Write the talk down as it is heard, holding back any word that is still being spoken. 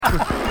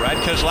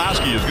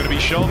Keselowski is going to be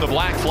shown the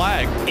black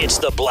flag. It's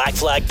the Black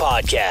Flag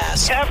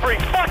Podcast. Every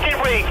fucking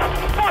week.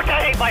 Fuck,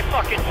 I hate my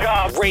fucking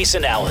job. Race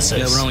analysis.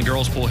 Yeah, but only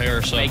girls pull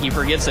hair, so. He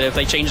forgets that if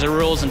they changed the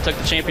rules and took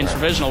the champion's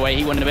provisional away,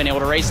 he wouldn't have been able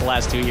to race the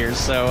last 2 years.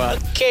 So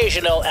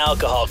occasional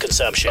alcohol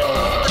consumption.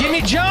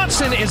 Jimmy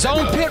Johnson is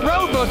on pit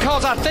road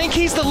because I think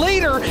he's the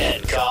leader.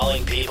 And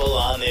calling people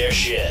on their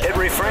shit. It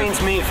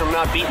refrains me from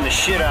not beating the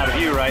shit out of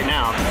you right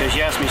now because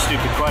you asked me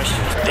stupid questions.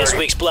 This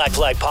week's Black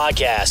Flag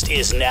Podcast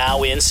is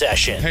now in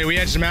session. Hey, we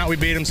edged him out, we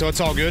beat him, so it's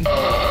all good. All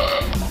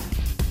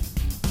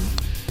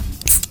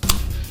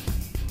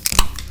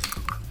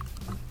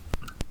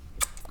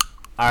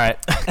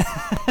right.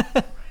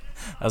 That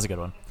was a good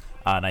one.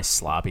 Nice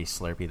sloppy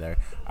slurpee there.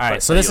 All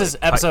right, so this is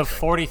episode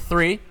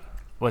 43.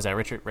 What was that?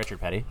 Richard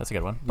Petty. That's a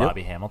good one. Yep.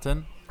 Bobby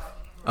Hamilton.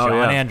 John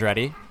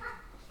Andretti.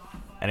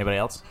 Anybody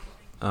else?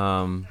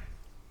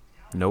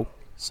 Nope.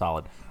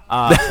 Solid.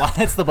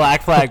 It's the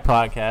Black Flag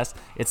Podcast.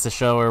 It's the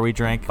show where we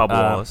drink... Bubba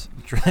Wallace.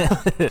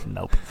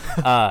 Nope.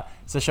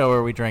 It's the show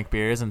where we drink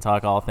beers and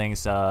talk all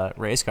things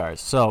race cars.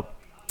 So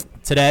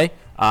today,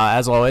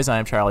 as always, I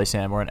am Charlie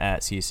Sanborn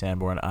at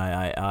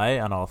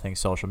CSanbornIII on all things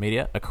social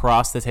media.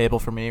 Across the table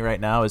from me right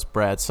now is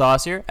Brad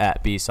Saucier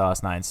at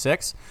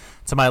BSauce96.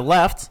 To my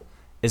left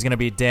is going to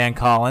be Dan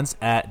Collins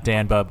at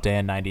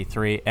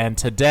DanBubDan93. And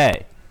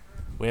today,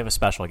 we have a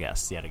special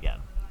guest yet again.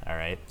 All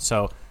right.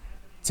 So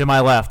to my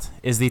left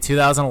is the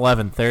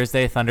 2011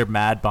 Thursday Thunder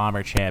Mad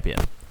Bomber champion.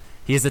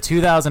 He is the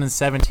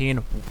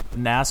 2017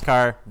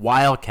 NASCAR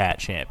Wildcat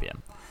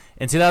champion.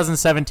 In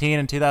 2017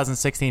 and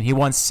 2016, he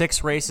won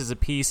 6 races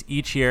apiece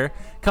each year.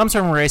 Comes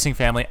from a racing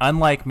family,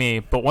 unlike me.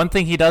 But one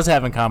thing he does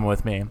have in common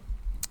with me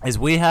is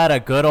we had a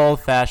good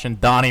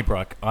old-fashioned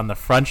Donnybrook on the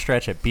front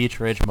stretch at Beach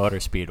Ridge Motor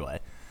Speedway.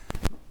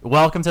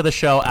 Welcome to the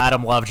show,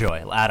 Adam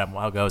Lovejoy. Adam,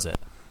 how goes it?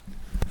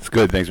 It's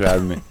good. Thanks for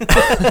having me.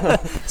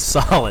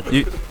 Solid.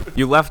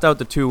 You left out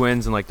the 2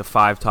 wins and like the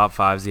 5 top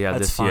 5s he had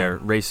That's this fine. year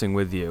racing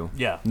with you.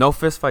 Yeah. No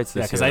fist fights this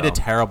year. Yeah, because I did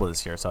terrible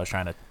this year, so I was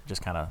trying to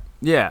just kind of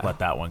let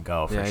that one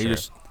go for sure. You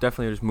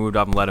definitely moved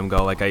up and let him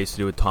go like I used to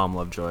do with Tom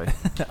Lovejoy.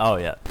 Oh,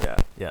 yeah.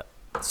 Yeah.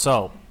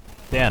 So,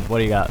 Dan, what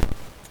do you got?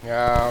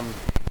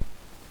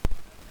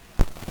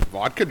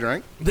 Vodka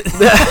drink.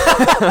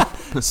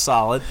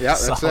 Solid. Yeah,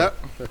 Solid.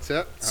 That's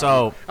it.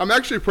 So I'm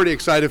actually pretty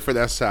excited for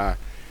this.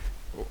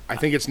 I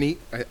think it's neat.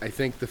 I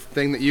think the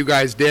thing that you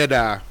guys did,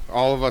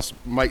 all of us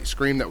might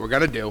scream that we're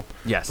going to do.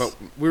 Yes. But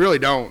we really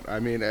don't. I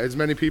mean, as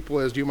many people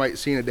as you might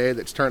see in a day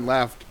that's turned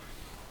left,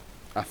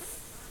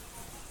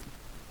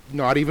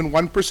 not even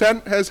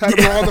 1% has had a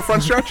ball on the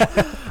front stretch.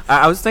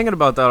 I was thinking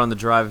about that on the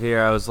drive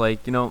here. I was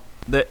like,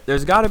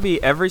 there's got to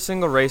be every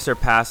single racer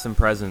past and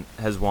present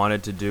has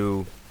wanted to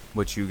do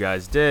what you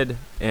guys did.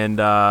 And,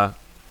 I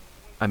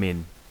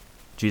mean,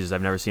 Jesus,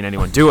 I've never seen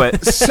anyone do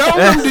it.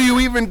 Seldom do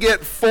you even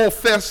get full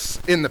fists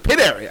in the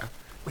pit area.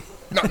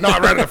 Not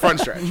right in the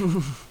front stretch.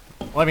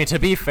 Well, I mean, to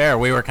be fair,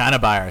 we were kind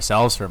of by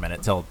ourselves for a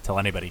minute till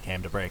anybody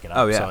came to break it up.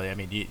 Oh, yeah. So, I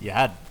mean, you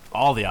had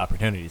all the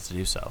opportunities to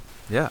do so.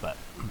 Yeah. But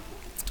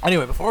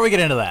anyway, before we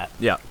get into that,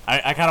 yeah,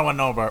 I kind of want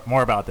to know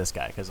more about this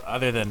guy because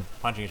other than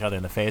punching each other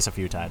in the face a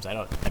few times,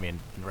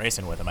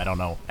 racing with him, I don't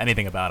know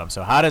anything about him.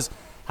 So how does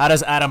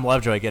Adam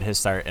Lovejoy get his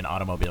start in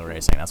automobile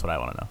racing? That's what I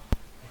want to know.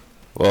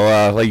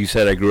 Well, like you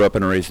said, I grew up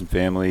in a racing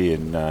family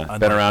and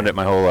been around it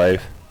my whole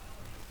life.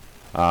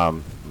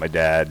 My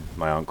dad,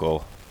 my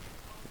uncle,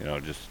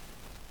 just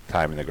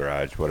time in the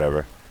garage,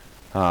 whatever.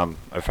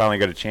 I finally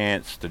got a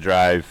chance to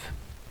drive.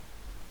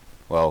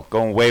 Well,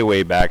 going way,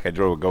 way back, I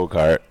drove a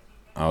go-kart.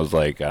 I was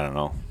like, I don't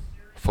know,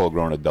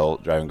 full-grown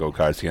adult driving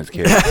go-karts against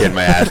kids, getting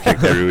my ass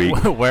kicked every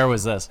week. Where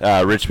was this?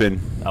 Richmond.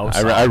 Oh,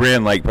 I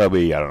ran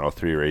probably,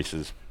 3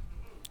 races.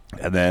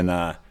 And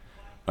then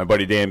my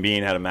buddy Dan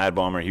Bean had a Mad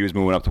Bomber. He was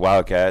moving up to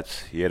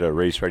Wildcats. He had a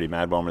race-ready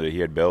Mad Bomber that he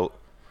had built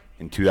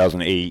in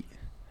 2008.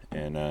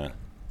 And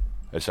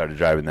I started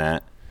driving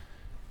that.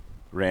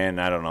 Ran,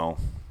 4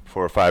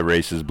 or 5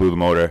 races, blew the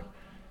motor.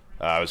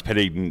 I was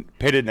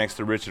pitted next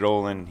to Richard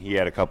Olin. He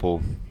had a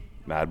couple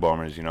Mad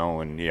Bombers,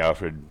 and he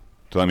offered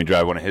to let me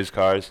drive one of his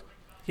cars.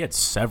 He had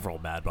several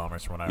Mad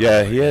Bombers from when I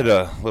remember. Yeah, he had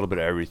a little bit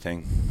of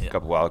everything. Yeah. A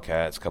couple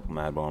Wildcats, a couple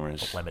Mad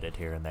Bombers. Limited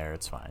here and there,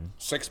 it's fine.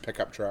 6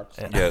 pickup trucks.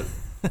 Yeah,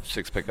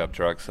 6 pickup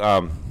trucks.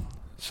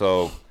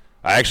 So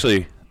I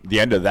actually,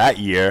 the end of that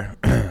year,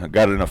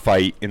 got in a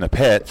fight in the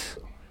pits.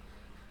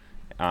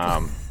 I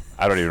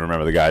don't even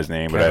remember the guy's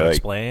name, but I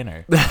explain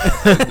or yeah.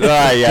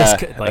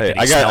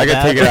 I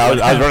got taken out.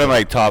 I was running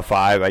like top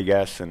 5, I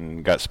guess,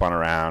 and got spun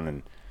around,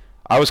 and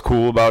I was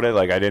cool about it.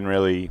 Like it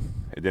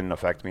didn't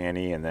affect me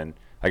any. And then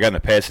I got in the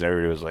pits, and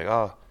everybody was like,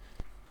 "Oh,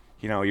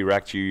 he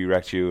wrecked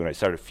you," and I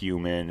started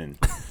fuming, and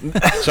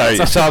so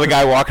I saw the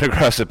guy walking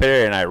across the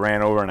pit, and I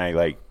ran over and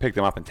I picked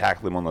him up and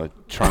tackled him on the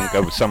trunk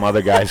of some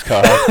other guy's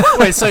car.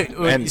 Wait,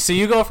 so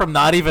you go from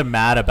not even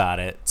mad about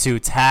it to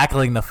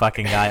tackling the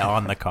fucking guy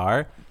on the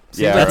car?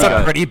 Yeah, That's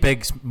a pretty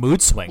big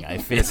mood swing, I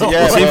feel.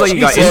 Yeah, Seems like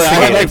you got I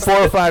had like instigated.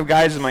 4 or 5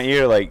 guys in my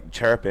ear, like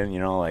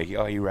chirping, like,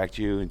 "Oh, he wrecked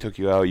you and took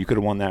you out. You could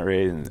have won that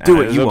race." And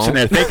Do it, as you I'm won't. sitting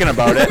there thinking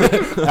about it.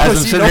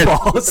 Pussy, no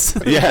balls.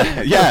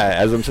 Yeah.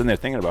 As I'm sitting there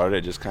thinking about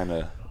it just kind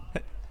of.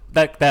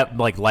 That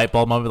like light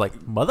bulb moment, like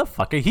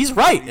motherfucker, he's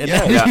right. And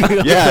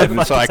Yeah.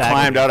 And so I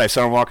climbed out. I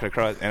saw him walking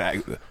across,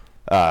 and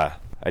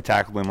I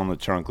tackled him on the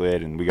trunk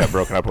lid, and we got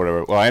broken up.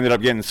 Whatever. Well, I ended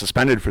up getting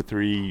suspended for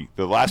the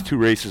last 2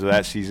 races of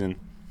that season,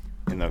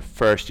 in the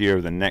first year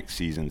of the next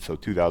season, so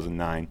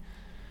 2009.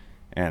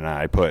 And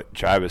I put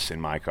Travis in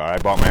my car. I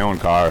bought my own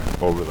car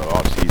over the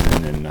off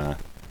season and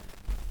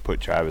put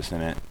Travis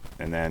in it,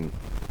 and then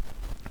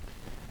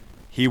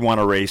he won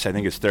a race. I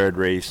think his 3rd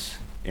race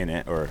in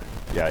it,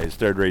 his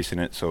 3rd race in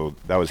it. So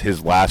that was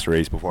his last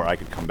race before I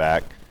could come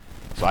back.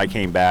 So I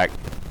came back,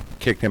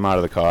 kicked him out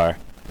of the car.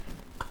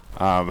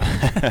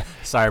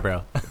 Sorry,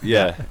 bro.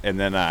 Yeah, and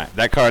then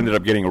that car ended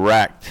up getting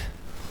wrecked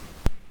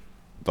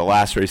the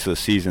last race of the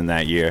season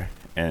that year,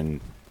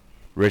 and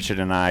Richard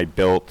and I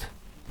built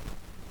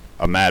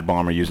a Mad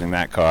Bomber using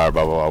that car,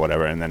 blah, blah, blah,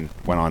 whatever, and then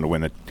went on to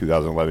win the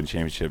 2011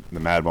 championship, the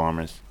Mad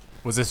Bombers.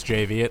 Was this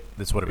JV?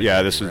 This would have been.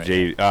 Yeah, JV, this was right?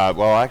 JV.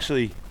 Well,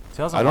 actually,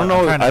 I don't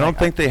know. I don't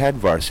think they had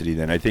varsity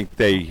then. I think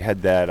they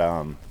had that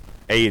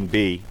A and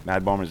B,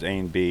 Mad Bombers A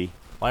and B.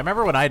 Well, I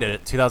remember when I did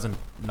it,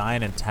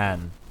 2009 and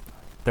 10.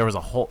 There was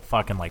a whole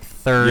fucking like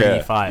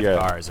 35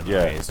 cars in the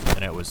race,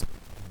 and it was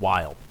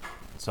wild.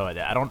 So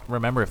I don't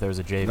remember if there was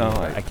a JV. No,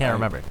 I can't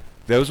remember.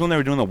 That was when they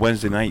were doing the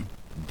Wednesday night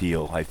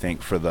deal, I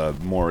think, for the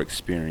more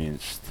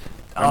experienced.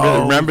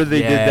 Oh, Remember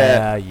they did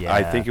that? Yeah.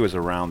 I think it was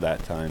around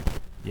that time.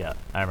 Yeah,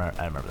 I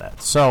remember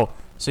that. So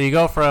you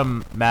go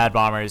from Mad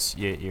Bombers,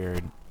 you're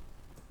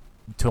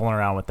tooling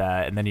around with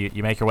that, and then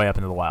you make your way up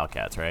into the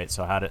Wildcats, right?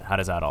 So how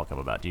does that all come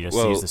about? Do you just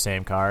use the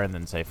same car and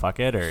then say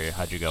fuck it, or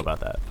how'd you go about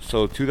that?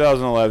 So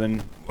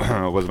 2011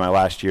 was my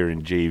last year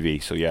in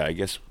JV. So yeah, I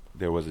guess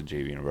there was a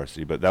JV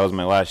university, but that was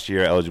my last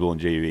year eligible in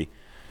JV.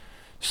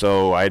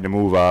 So I had to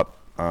move up.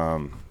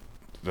 The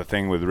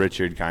thing with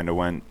Richard kind of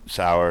went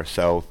south.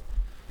 So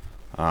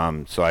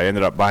I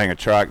ended up buying a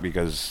truck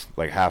because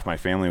like half my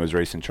family was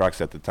racing trucks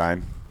at the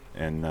time,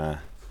 and I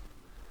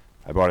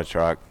bought a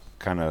truck.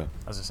 I was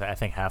gonna say, I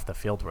think half the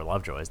field were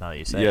Lovejoys. Now that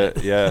you say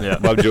it. Yeah.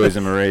 Lovejoys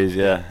and Murrays,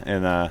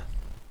 and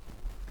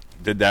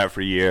did that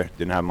for a year.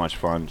 Didn't have much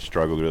fun.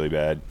 Struggled really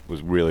bad.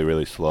 Was really,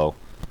 really slow.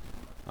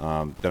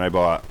 Then I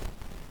bought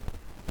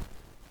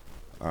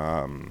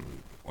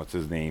what's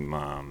his name?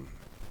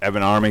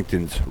 Evan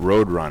Armington's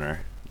Roadrunner,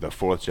 the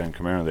 4th gen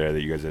Camaro there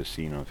that you guys have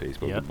seen on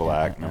Facebook, the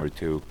black number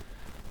 2.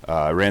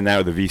 I ran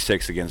that with the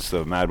V6 against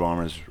the Mad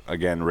Bombers,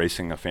 again,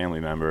 racing a family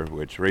member,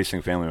 which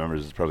racing family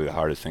members is probably the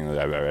hardest thing that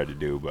I've ever had to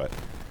do. But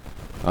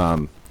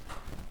so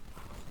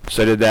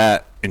I did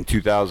that in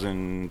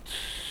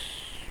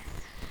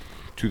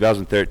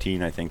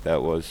 2013, I think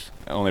that was.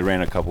 I only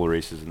ran a couple of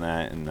races in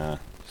that and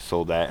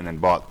sold that, and then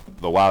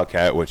bought the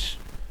Wildcat, which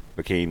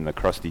became the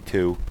Krusty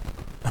 2.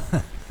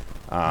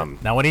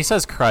 Now, when he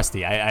says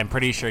crusty, I'm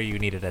pretty sure you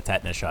needed a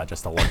tetanus shot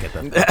just to look at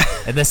them.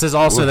 And this is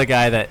also the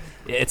guy that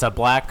it's a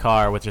black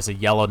car with just a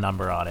yellow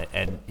number on it,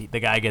 and the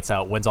guy gets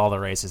out, wins all the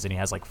races, and he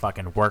has like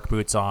fucking work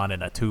boots on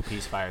and a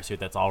 2-piece fire suit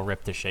that's all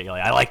ripped to shit. You're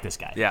like, I like this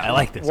guy. Yeah, I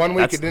like this. One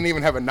week it didn't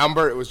even have a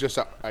number; it was just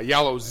a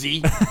yellow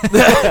Z.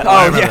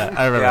 I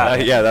remember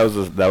that. Yeah, that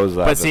was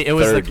But see, it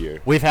was third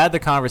year. We've had the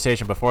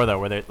conversation before though,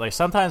 where like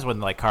sometimes when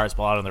like cars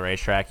pull out on the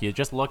racetrack, you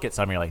just look at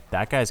some, you're like,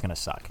 that guy's gonna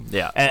suck.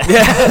 Yeah.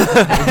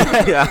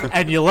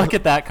 And you look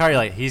at that car, you're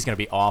like, he's gonna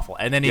be awful.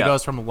 And then he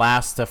goes from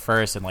last to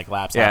first and like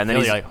laps. Yeah, and then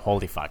you're he's like,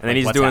 holy fuck. And then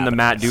he's doing the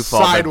Matt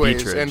Dufault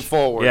sideways Beechridge. and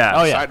forward. Yeah.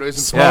 Oh yeah. Sideways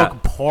and Smoke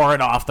forward.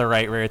 pouring off the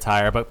right rear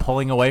tire, but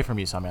pulling away from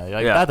you somehow. You're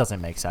like, that doesn't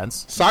make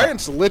sense.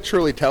 Science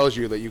literally tells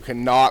you that you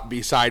cannot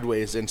be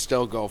sideways and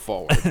still go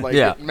forward.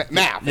 Like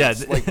math. Yeah.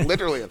 It's like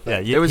literally a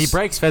thing. Yeah, he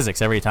breaks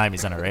physics every time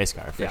he's in a race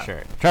car for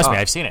sure. Trust me,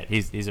 I've seen it.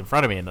 He's in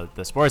front of me in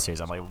the sports series.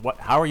 I'm like, what?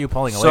 How are you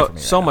pulling away from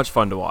me? So much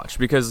fun to watch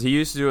because he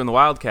used to do it in the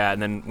Wildcat,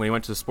 and then when he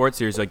went to the sports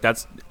series, like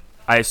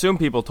I assume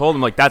people told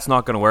him like that's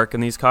not going to work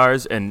in these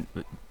cars, and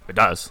it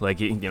does. Like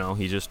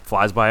he just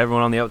flies by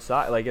everyone on the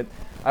outside. Like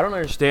I don't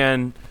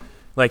understand.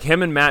 Like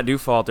him and Matt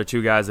Dufault are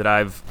two guys that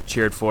I've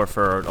cheered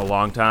for a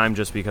long time,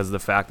 just because of the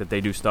fact that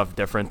they do stuff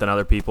different than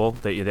other people.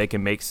 They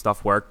can make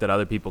stuff work that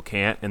other people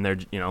can't, and they're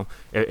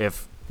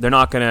if they're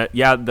not gonna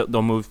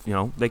they'll move.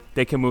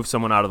 They can move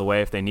someone out of the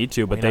way if they need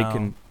to, but they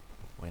can.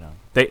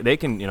 They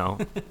can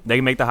they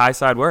can make the high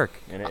side work.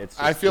 And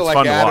I feel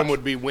like Adam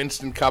would be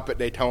Winston Cup at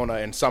Daytona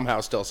and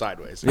somehow still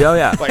sideways.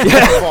 Yeah. Like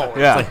forward.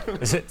 Yeah.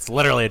 It's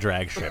literally a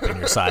drag strip and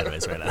you're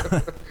sideways right now.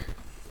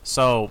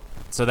 So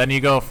then you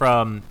go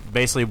from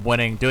basically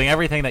doing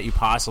everything that you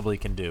possibly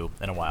can do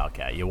in a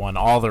Wildcat. You won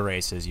all the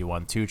races. You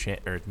won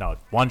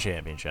one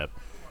championship,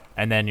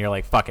 and then you're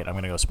like, fuck it, I'm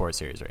gonna go Sports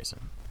Series racing.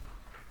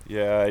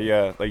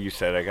 Yeah. Like you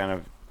said, I kind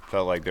of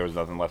felt like there was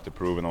nothing left to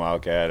prove in the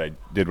Wildcat. I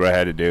did what I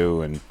had to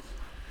do and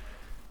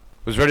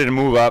was ready to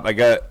move up. I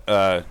got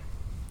a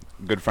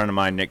good friend of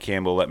mine, Nick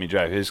Campbell, let me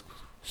drive his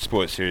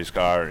Sport Series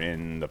car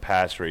in the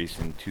past race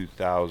in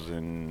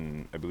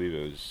 2000, I believe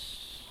it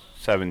was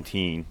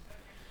 17.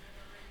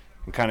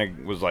 And kind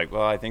of was like,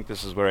 well, I think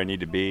this is where I need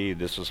to be.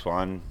 This was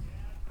fun.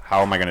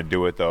 How am I going to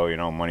do it, though? You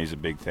know, money's a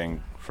big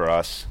thing for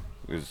us.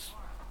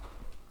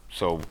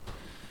 So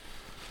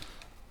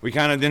we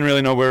kind of didn't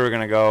really know where we were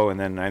going to go, and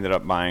then I ended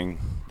up buying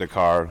the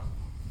car,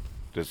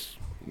 just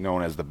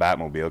known as the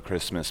Batmobile,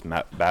 Christmas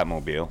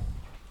Batmobile,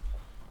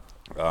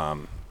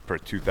 for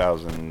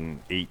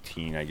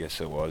 2018, I guess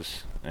it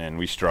was. And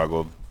we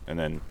struggled, and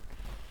then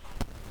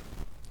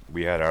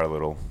we had our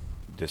little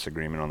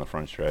disagreement on the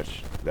front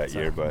stretch that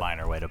year. But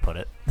minor way to put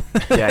it.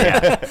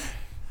 Yeah.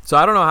 So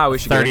I don't know how we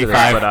should get into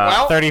this,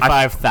 but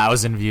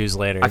 35,000 views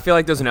later. I feel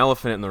like there's an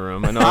elephant in the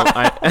room. I know.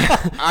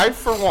 I,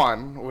 for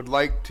one, would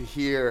like to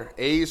hear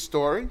A's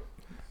story,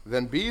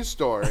 then B's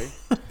story,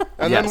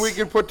 and then we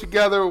can put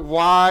together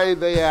why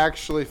they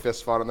actually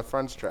fist fought on the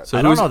front stretch. So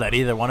I don't know that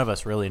either one of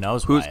us really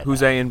knows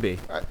who's A and B.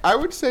 I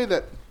would say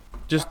that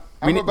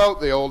I'm about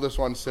the oldest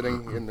one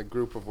sitting in the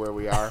group of where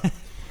we are,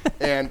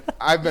 and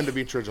I've been to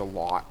Beach Ridge a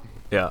lot.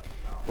 Yeah.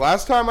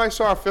 Last time I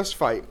saw a fist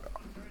fight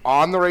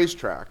on the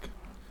racetrack,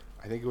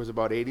 I think it was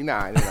about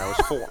 89, and I was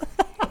 4.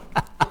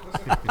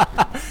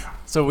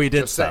 So we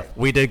did stuff.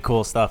 We did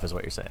cool stuff, is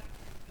what you're saying.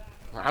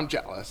 I'm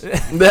jealous.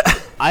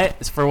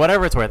 For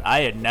whatever it's worth, I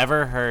had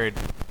never heard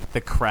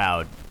the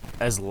crowd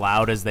as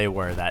loud as they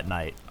were that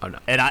night. Oh no!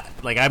 And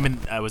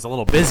I was a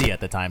little busy at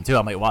the time too.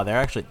 I'm like, wow, they're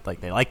actually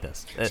they like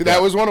this. See,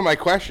 that was one of my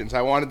questions.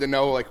 I wanted to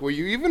know, were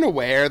you even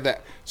aware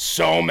that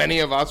so many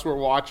of us were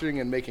watching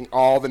and making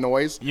all the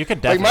noise? You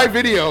could definitely. My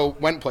video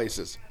went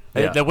places.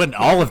 That wouldn't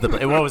all of the.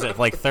 What was it?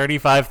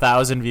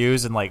 35,000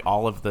 views and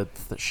all of the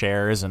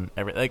shares and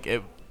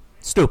everything.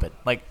 Stupid.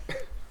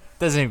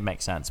 Doesn't even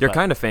make sense. You're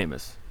kind of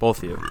famous,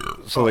 both of you.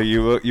 So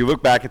you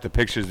look back at the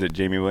pictures that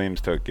Jamie Williams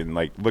took, and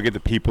look at the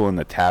people in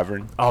the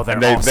tavern. Oh,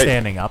 they're all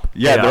standing up.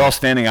 Yeah, they're all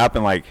standing up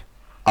and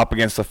up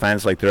against the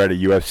fence, like they're at a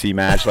UFC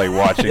match,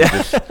 watching.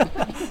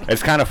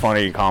 It's kind of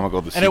funny and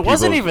comical to see. And it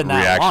wasn't even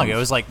that reactions. long. It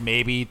was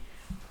maybe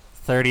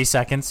 30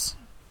 seconds,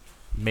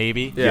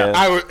 maybe.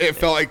 Yeah, it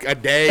felt like a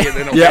day, and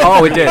then it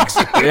did.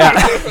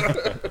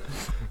 Yeah.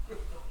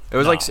 It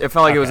was it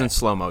felt like it was in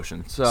slow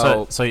motion.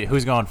 So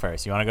who's going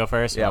first? You want to go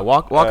first? Yeah,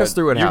 walk us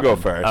through what happened. You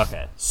go first.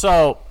 Okay.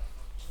 So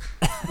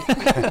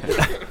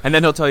and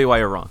then he'll tell you why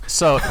you're wrong.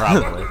 So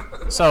probably.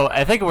 So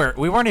I think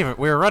we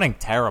were running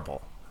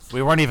terrible.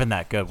 We weren't even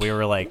that good. We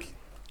were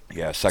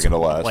second to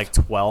last.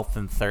 12th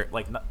and third,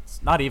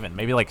 not even,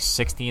 maybe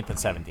 16th and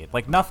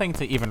 17th. Nothing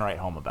to even write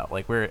home about.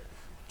 We're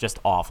just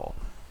awful.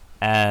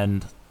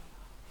 And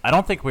I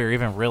don't think we were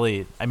even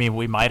really,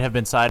 we might have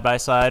been side by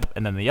side,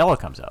 and then the yellow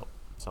comes out.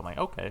 So I'm like,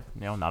 okay,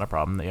 not a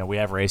problem. We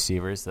have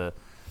receivers. The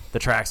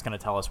track's going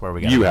to tell us where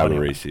we got to go. You have a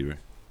receiver.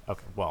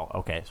 Okay.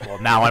 Well,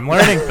 now I'm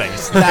learning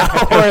things. Now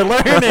we're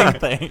learning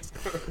things.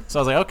 So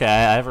I was like, okay,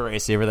 I have a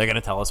receiver. They're going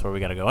to tell us where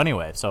we got to go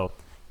anyway. So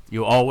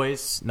you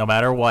always, no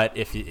matter what,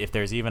 if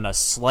there's even a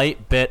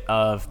slight bit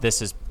of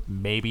this is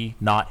maybe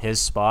not his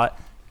spot,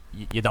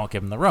 you don't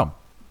give him the room.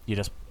 You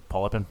just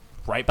pull up and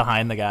right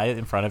behind the guy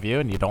in front of you,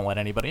 and you don't let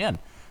anybody in.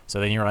 So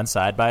then you run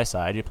side by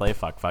side. You play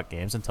fuck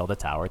games until the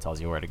tower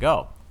tells you where to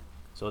go.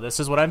 So this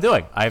is what I'm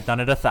doing. I've done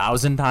it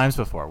 1,000 times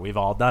before. We've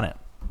all done it.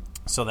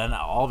 So then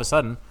all of a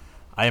sudden,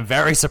 I am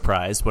very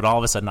surprised when all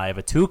of a sudden I have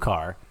a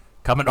 2-car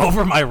coming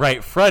over my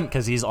right front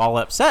because he's all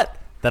upset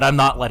that I'm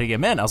not letting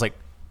him in. I was like,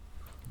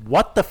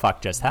 what the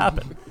fuck just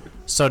happened?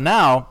 So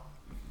now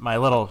my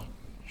little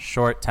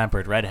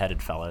short-tempered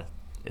redheaded fella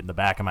in the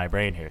back of my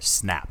brain here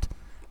snapped.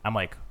 I'm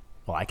like,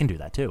 well, I can do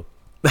that too.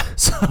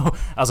 So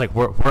I was like,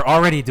 we're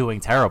already doing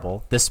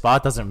terrible. This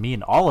spot doesn't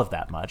mean all of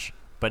that much.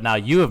 But now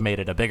you have made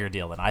it a bigger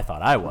deal than I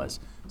thought I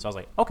was. So I was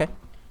like, okay.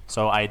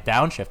 So I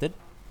downshifted.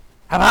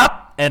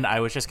 And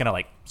I was just going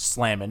to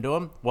slam into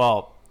him.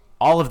 Well,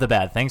 all of the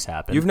bad things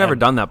happened. You've never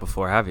done that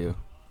before, have you?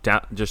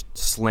 Just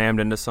slammed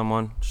into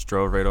someone, just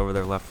drove right over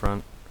their left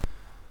front?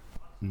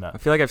 No. I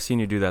feel like I've seen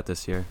you do that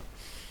this year.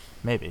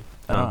 Maybe.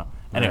 I don't know.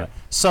 Anyway,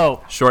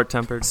 so.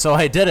 Short-tempered. So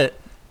I did it.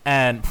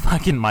 And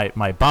fucking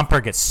my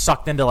bumper gets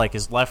sucked into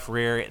his left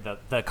rear.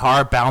 The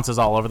car bounces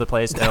all over the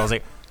place. And I was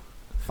like,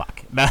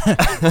 fuck.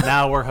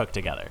 Now we're hooked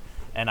together.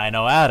 And I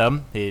know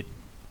Adam, a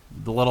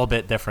little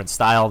bit different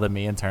style than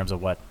me in terms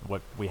of what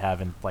we have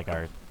in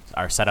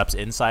our setups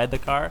inside the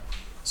car.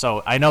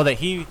 So I know that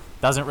he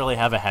doesn't really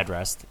have a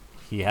headrest.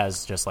 He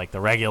has just the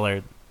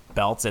regular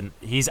belts, and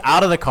he's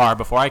out of the car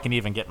before I can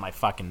even get my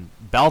fucking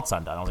belts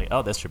undone. I was like,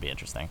 oh, this should be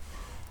interesting.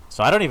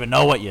 So I don't even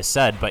know what you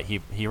said, but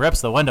he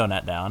rips the window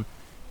net down,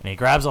 and he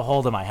grabs a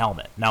hold of my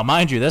helmet. Now,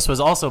 mind you, this was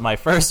also my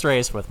first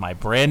race with my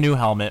brand new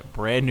helmet,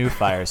 brand new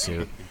fire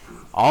suit.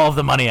 All of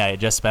the money I had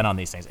just spent on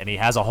these things, and he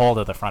has a hold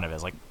of the front of it.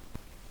 It's like,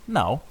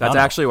 no. That's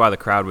actually why the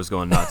crowd was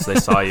going nuts. They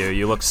saw you.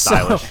 You look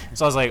stylish.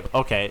 So I was like,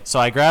 okay. So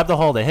I grabbed a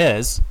hold of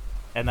his,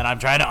 and then I'm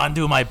trying to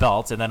undo my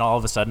belt, and then all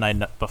of a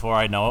sudden, before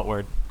I know it,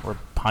 we're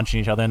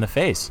punching each other in the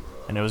face,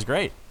 and it was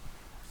great.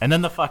 And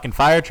then the fucking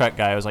fire truck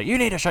guy was like, you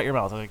need to shut your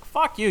mouth. I was like,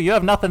 fuck you. You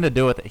have nothing to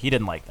do with it. He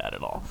didn't like that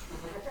at all.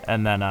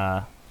 And then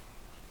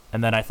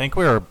I think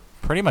we were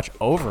pretty much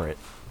over it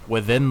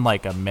within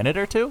like a minute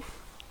or two.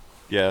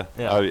 Yeah.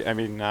 Yeah. I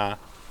mean,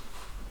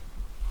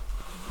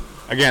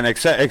 again,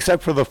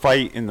 except for the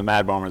fight in the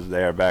Mad Bombers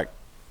there back,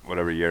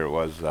 whatever year it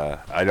was,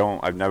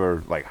 I've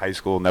never, like, high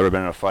school, never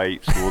been in a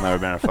fight, school, never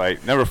been in a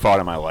fight, never fought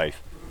in my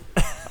life.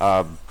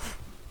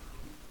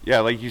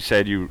 Yeah, like you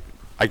said,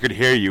 I could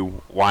hear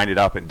you wind it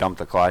up and dump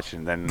the clutch,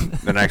 and then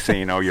the next thing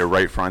you know, your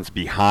right front's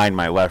behind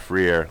my left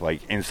rear,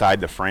 like inside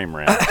the frame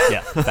rail.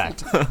 Yeah,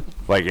 fact.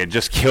 Like, it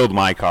just killed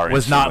my car.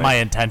 Was not my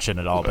intention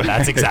at all, but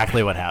that's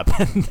exactly what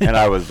happened. And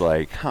I was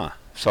like, huh.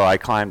 So I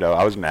climbed out.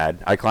 I was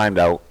mad. I climbed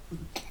out.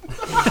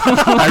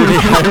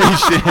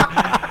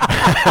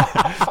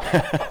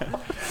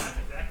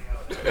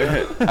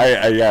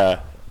 I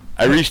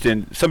reached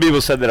in. Some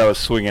people said that I was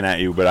swinging at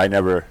you, but I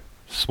never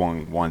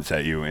swung once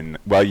at you. And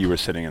while you were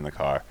sitting in the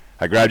car,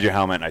 I grabbed your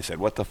helmet and I said,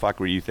 "What the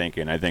fuck were you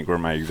thinking?" I think were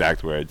my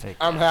exact words.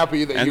 I'm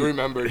happy that you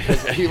remembered,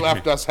 because he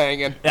left us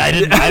hanging. Yeah,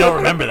 I don't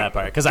remember that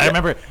part, because I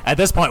remember at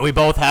this point we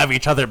both have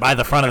each other by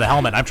the front of the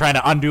helmet. I'm trying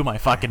to undo my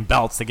fucking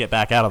belts to get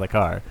back out of the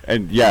car.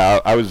 And yeah,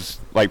 I was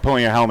like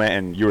pulling your helmet,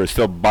 and you were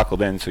still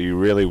buckled in, so you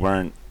really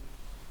weren't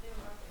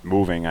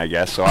moving, I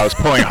guess. So I was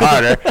pulling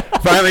harder.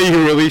 Finally,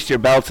 you released your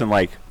belts and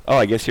like, oh,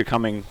 I guess you're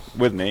coming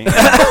with me.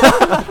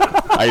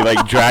 I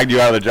like dragged you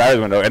out of the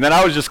driver's window, and then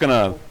I was just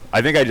gonna.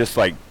 I think I just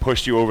like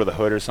pushed you over the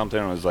hood or something.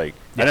 And was like,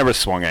 I never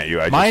swung at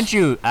you. Mind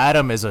you,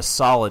 Adam is a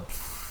solid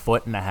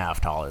 1.5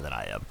 feet taller than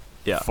I am.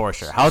 Yeah, for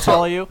sure. How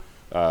tall are you?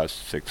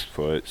 6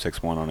 foot,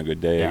 6'1" on a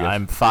good day. Yeah, I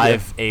I'm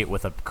 5'8"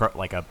 with a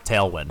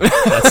tailwind.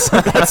 That's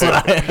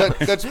what I am.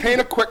 Let's paint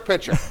a quick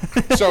picture.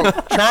 So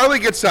Charlie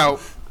gets out,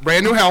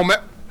 brand new helmet,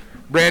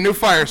 brand new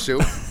fire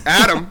suit.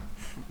 Adam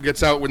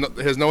gets out with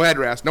his no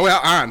headrest, no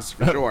ons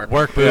for sure.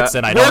 Work boots,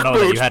 and I don't know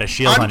that you had a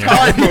shield on your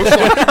head.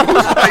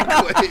 Most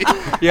likely.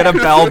 You had a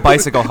Bell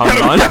bicycle helmet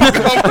on.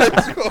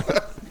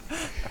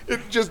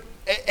 It just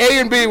A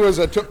and B was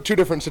two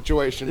different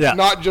situations, Yeah.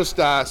 not just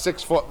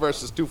 6 foot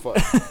versus 2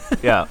 foot.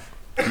 Yeah,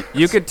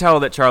 you could tell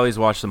that Charlie's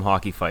watched some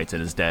hockey fights in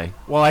his day.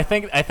 Well, I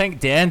think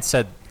Dan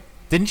said,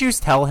 didn't you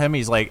tell him,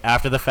 he's like,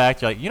 after the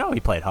fact, you're like, he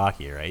played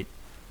hockey, right?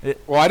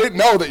 Well, I didn't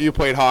know that you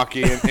played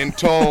hockey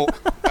until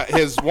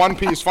his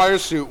one-piece fire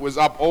suit was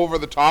up over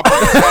the top of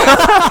his head.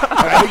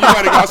 And I think you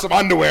might have got some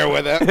underwear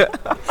with it.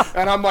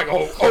 And I'm like,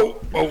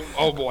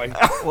 oh boy.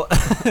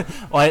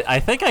 Well,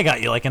 I think I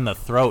got you like in the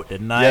throat,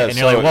 didn't I? Yeah, and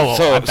you're like, whoa,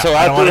 so after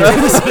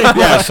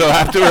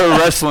we were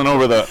wrestling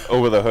over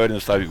the hood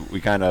and stuff, we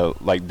kind of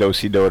like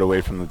do-si-doed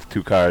away from the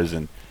two cars,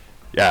 and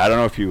yeah, I don't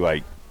know if you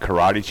like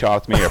karate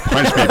chopped me or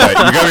punched me, but you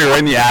got me right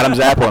in the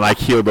Adam's apple, and I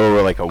keeled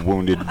over like a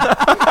wounded.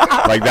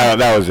 Like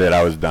that was it.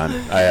 I was done.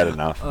 I had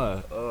enough.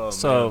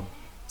 So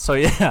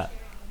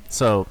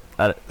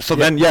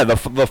then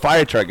the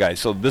fire truck guy.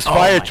 So this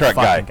fire truck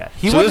guy.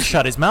 He wouldn't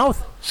shut his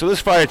mouth. So this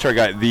fire truck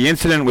guy, the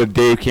incident with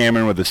Dave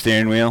Cameron with the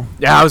steering wheel.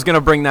 Yeah, I was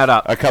gonna bring that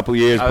up. A couple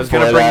years before I was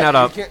gonna bring that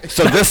up.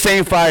 So this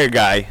same fire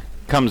guy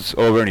comes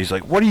over and he's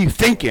like, "What are you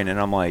thinking?" And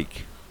I'm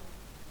like,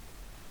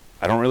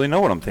 I don't really know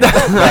what I'm thinking.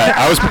 But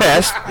I was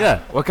pissed. Yeah.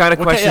 What kind of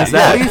question is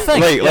that? What do you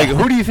think? Like,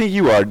 who do you think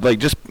you are? Like,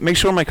 just make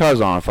sure my car's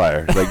on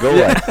fire. Like, go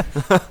away.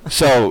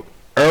 So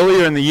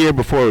earlier in the year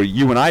before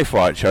you and I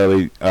fought,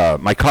 Charlie,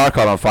 my car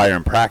caught on fire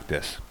in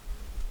practice.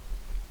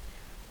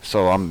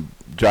 So we're on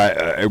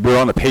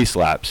the pace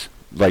laps.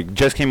 Like,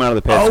 just came out of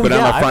the pits. Go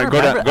down the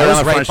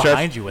front stretch.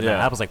 Behind you with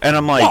that. I was like, and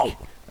I'm like,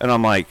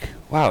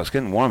 wow, it's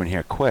getting warm in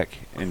here quick.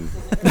 And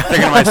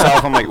thinking to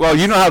myself, I'm like, well,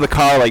 you know how the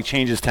car like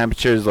changes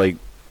temperatures, like,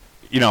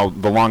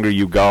 the longer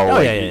you go,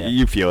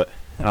 you feel it.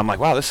 And I'm like,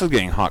 wow, this is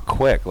getting hot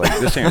quick. Like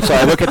this ain't. So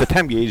I look at the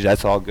temp gauge,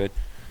 that's all good.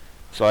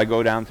 So I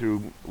go down through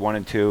 1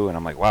 and 2, and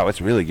I'm like, wow,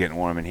 it's really getting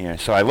warm in here.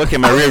 So I look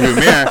in my rearview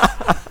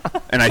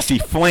mirror, and I see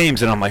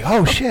flames, and I'm like,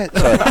 oh shit.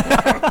 So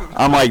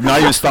I'm like,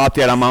 not even stopped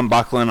yet. I'm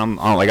unbuckling. I'm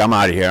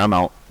out of here. I'm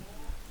out.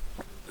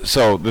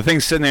 So the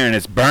thing's sitting there, and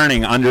it's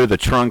burning under the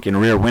trunk and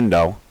rear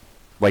window,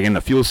 like in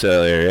the fuel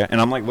cell area.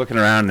 And I'm like looking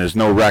around, and there's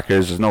no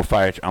wreckers, there's no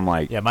fire. I'm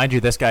like, yeah, mind you,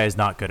 this guy is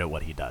not good at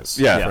what he does.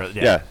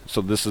 Yeah.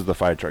 So this is the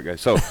fire truck guy.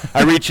 So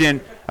I reach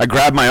in, I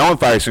grab my own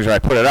fire extinguisher, I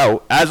put it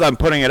out. As I'm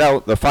putting it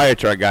out, the fire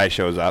truck guy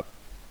shows up.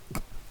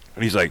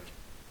 And he's like,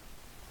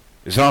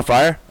 is it on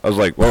fire? I was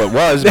like, well, it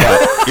was,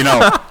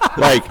 but,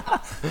 like,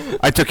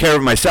 I took care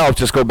of myself.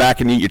 Just go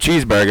back and eat your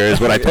cheeseburger is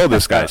what I told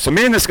this guy. So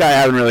me and this guy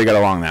haven't really got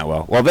along that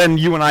well. Well, then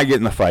you and I get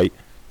in the fight.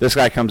 This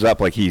guy comes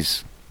up like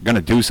he's going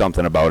to do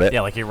something about it.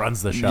 Yeah, like he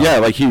runs the show. Yeah,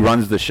 like he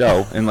runs the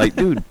show. And, like,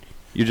 dude,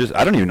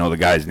 I don't even know the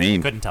guy's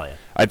name. Couldn't tell you.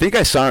 I think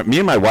I saw him. Me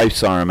and my wife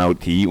saw him out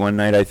to eat one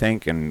night, I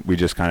think, and we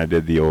just kind of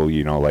did the old,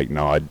 like,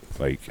 nod,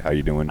 like, how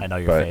you doing? I know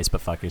your face,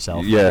 but fuck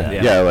yourself.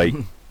 Yeah, like,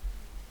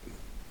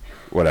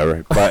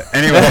 whatever. But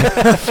anyway,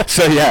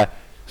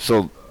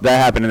 so that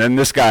happened, and then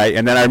this guy,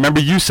 and then I remember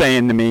you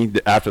saying to me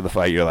after the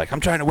fight, you're like, I'm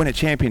trying to win a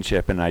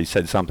championship, and I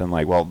said something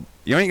like, well,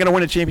 you ain't going to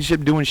win a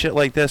championship doing shit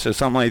like this or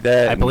something like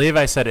that. I believe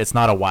I said it's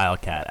not a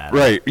Wildcat, Adam.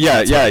 Right, yeah.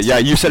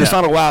 You said it's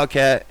not a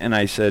Wildcat, and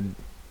I said,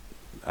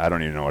 I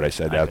don't even know what I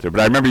said after, but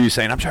I remember you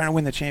saying, I'm trying to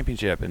win the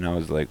championship, and I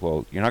was like,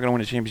 well, you're not going to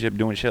win a championship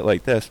doing shit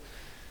like this.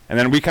 And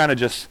then we kind of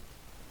just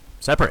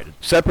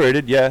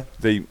Separated, yeah.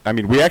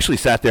 We actually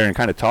sat there and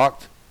kind of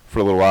talked for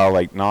a little while,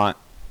 like not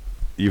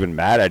even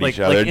mad at each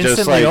other, instantly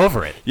just like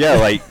over it. Yeah,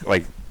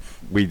 like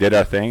we did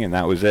our thing and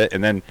that was it.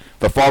 And then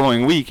the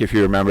following week, if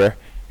you remember,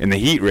 in the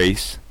heat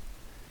race,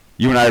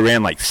 you and I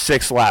ran like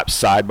 6 laps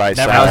side by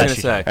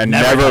side, and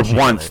never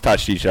once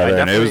touched each other.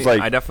 And it was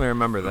like I definitely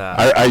remember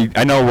that.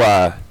 I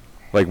know.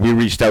 Like we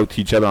reached out to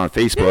each other on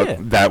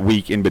Facebook that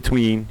week in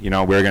between. You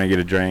know, we were gonna get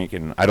a drink,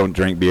 and I don't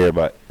drink beer,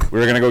 but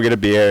we were gonna go get a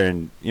beer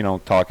and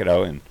talk it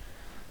out. And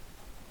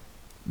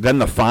then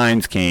the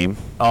fines came.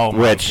 Oh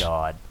my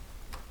God!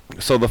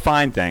 So the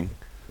fine thing.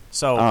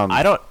 So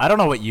I don't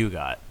know what you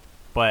got,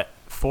 but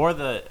for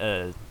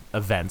the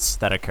events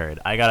that occurred,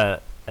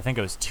 I think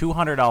it was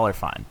 $200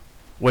 fine,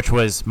 which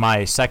was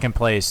my second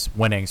place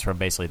winnings from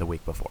basically the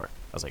week before.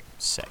 I was like,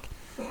 sick.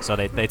 So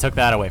they took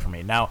that away from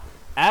me. Now,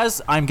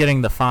 as I'm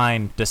getting the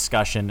fine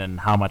discussion and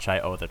how much I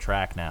owe the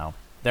track now,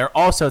 they're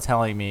also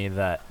telling me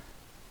that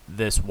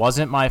this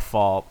wasn't my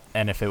fault,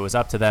 and if it was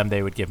up to them,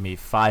 they would give me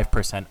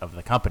 5% of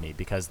the company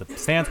because the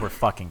stands were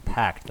fucking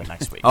packed the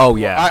next week. Oh,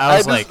 yeah.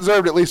 I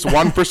deserved at least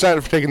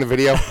 1% for taking the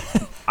video.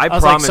 I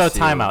was promise like, so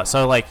timeout.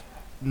 So, like,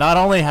 not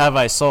only have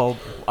I sold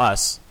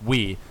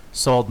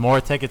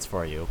more tickets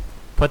for you,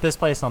 put this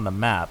place on the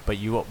map, but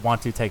you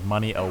want to take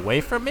money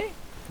away from me?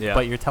 Yeah.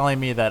 But you're telling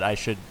me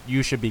that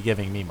you should be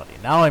giving me money.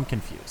 Now I'm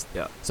confused.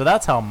 Yeah. So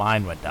that's how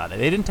mine went down.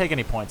 They didn't take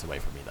any points away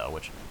from me though,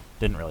 which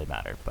didn't really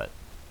matter. But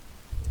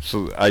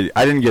so I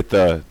didn't get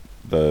the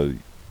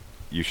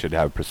you should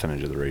have a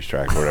percentage of the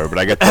racetrack or whatever. But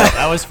I got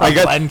that was from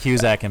Glenn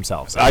Cusack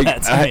himself. So I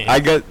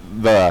got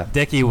the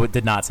Dickie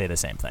did not say the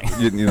same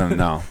thing.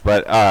 No.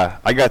 But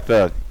I got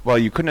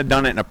you couldn't have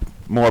done it in a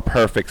more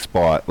perfect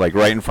spot, like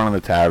right in front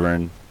of the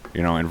tavern,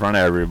 in front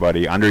of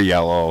everybody, under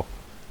yellow.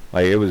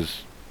 Like it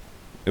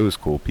was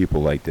cool.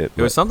 People liked it.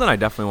 It was something I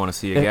definitely want to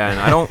see again.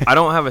 I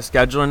don't have a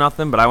schedule or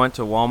nothing, but I went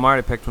to Walmart.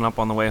 I picked one up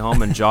on the way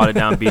home and jotted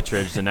down Beach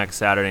Ridge the next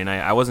Saturday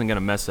night. I wasn't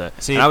gonna miss it.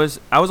 See, and I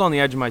was on the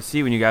edge of my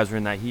seat when you guys were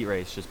in that heat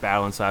race, just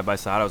battling side by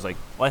side. I was like,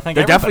 well, I think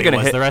they're definitely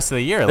gonna hit the rest of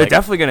the year. They're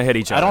definitely gonna hit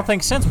each other. I don't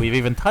think since we've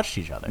even touched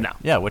each other. No.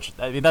 Yeah, which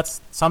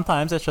that's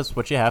sometimes it's just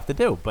what you have to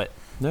do. But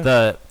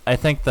yeah. I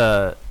think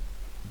the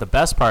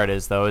best part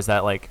is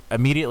that like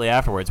immediately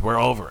afterwards we're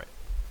over it.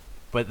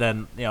 But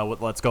then,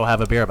 let's go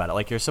have a beer about it,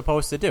 like you're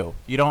supposed to do.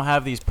 You don't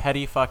have these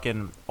petty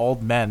fucking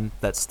old men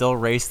that still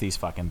race these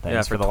fucking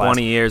things for the 20 last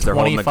years. They're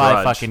holding a grudge.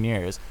 25 fucking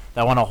years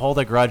that want to hold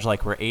a grudge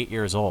like we're 8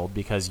 years old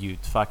because you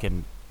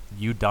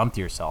dumped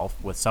yourself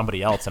with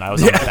somebody else and I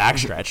was on the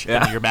backstretch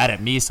and you're mad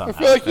at me somehow. I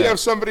feel like you have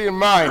somebody in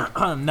mind.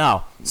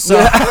 No. So,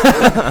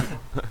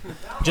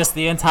 just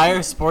the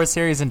entire sports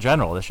series in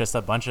general. It's just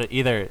a bunch of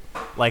either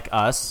like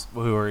us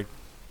who are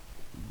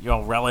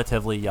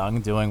relatively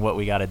young doing what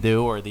we got to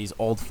do, or these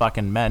old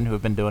fucking men who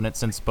have been doing it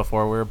since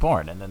before we were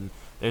born. And then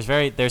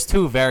there's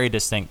two very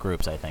distinct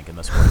groups, I think, in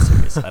the sports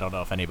series. I don't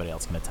know if anybody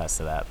else can attest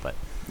to that, but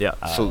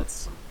so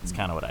it's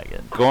kind of what I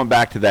get. Going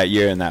back to that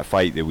year and that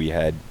fight that we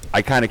had,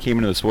 I kind of came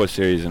into the sports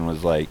series and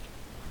was like,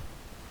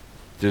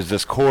 there's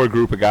this core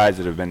group of guys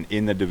that have been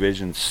in the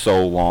division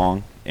so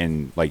long,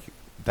 and like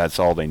that's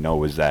all they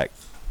know is that.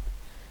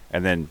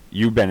 And then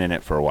you've been in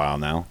it for a while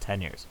now.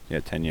 10 years. Yeah,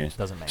 10 years.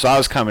 Doesn't make sense. I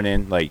was coming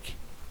in like,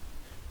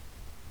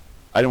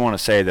 I didn't want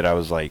to say that I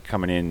was like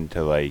coming in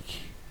to like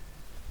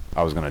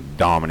I was going to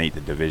dominate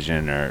the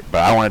division,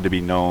 but I wanted to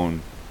be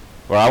known,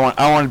 or I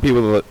wanted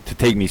people to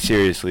take me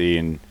seriously,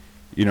 and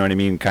you know what I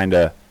mean, kind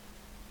of.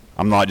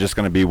 I'm not just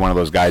going to be one of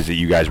those guys that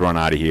you guys run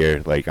out of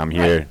here. Like I'm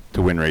here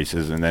to win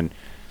races. And then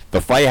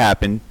the fight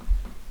happened.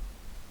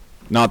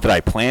 Not that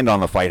I planned on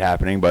the fight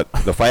happening, but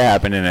the fight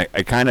happened, and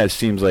it kind of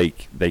seems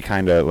like they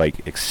kind of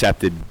like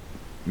accepted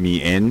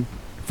me in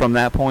from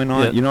that point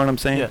on. Yeah. You know what I'm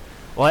saying? Yeah.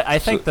 Well, I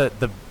think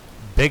the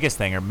biggest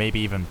thing, or maybe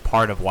even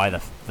part of why the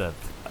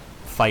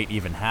fight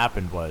even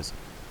happened, was,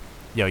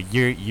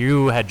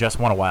 you had just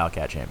won a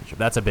Wildcat Championship.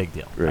 That's a big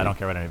deal. Right. I don't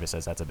care what anybody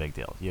says. That's a big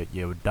deal.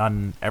 You've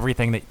done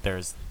everything that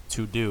there's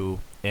to do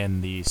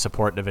in the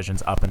support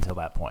divisions up until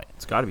that point.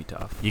 It's got to be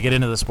tough. You get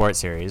into the sports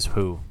series,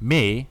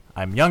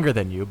 I'm younger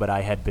than you, but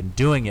I had been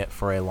doing it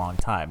for a long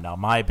time. Now,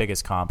 my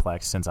biggest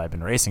complex since I've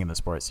been racing in the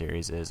sports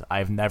series is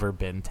I've never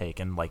been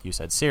taken, like you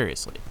said,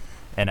 seriously.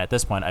 And at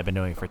this point, I've been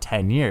doing it for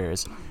 10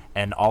 years,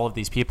 and all of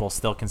these people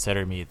still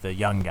consider me the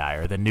young guy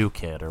or the new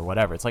kid or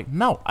whatever. It's like,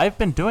 no, I've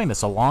been doing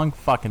this a long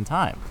fucking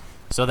time.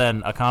 So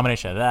then a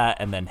combination of that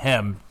and then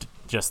him,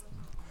 just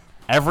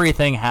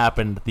everything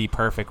happened the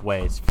perfect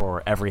way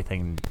for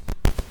everything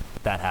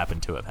that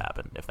happened to have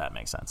happened, if that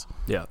makes sense.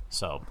 Yeah.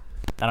 So,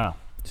 I don't know.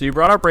 So you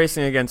brought up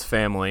racing against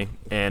family,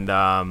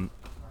 and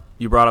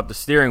you brought up the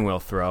steering wheel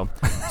throw.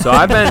 So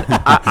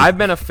I've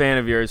been a fan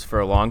of yours for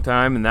a long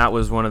time, and that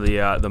was one of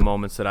the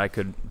moments that I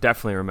could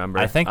definitely remember.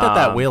 I think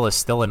that wheel is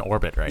still in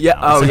orbit right now.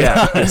 Oh,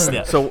 yeah.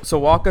 Yeah. So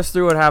walk us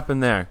through what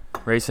happened there,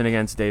 racing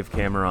against Dave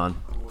Cameron.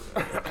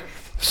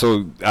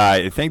 So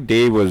I think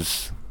Dave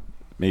was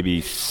maybe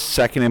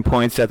second in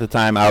points at the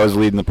time. I was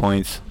leading the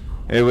points.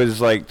 It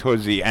was like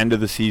towards the end of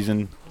the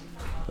season.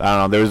 I don't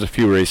know. There was a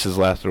few races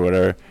left or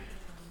whatever.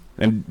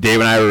 And Dave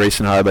and I were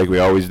racing hard like we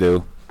always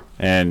do.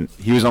 and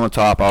he was on the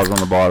top, I was on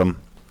the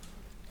bottom,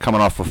 coming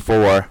off for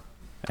 4,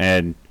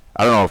 and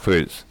I don't know if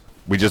it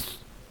was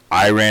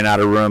I ran out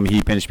of room,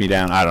 he pinched me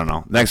down, I don't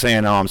know. Next thing I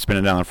know, I'm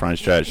spinning down the front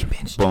stretch,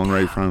 blowing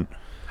right front.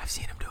 I've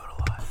seen him do it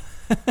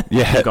a lot.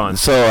 Yeah, gone.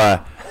 So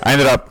I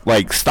ended up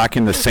like stuck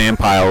in the sand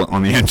pile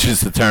on the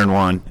entrance to turn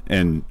 1,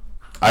 and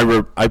I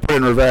put it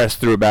in reverse,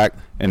 threw it back,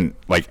 and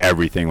like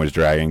everything was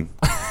dragging.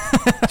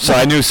 So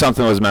I knew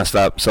something was messed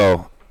up.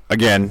 So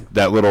again,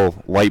 that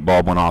little light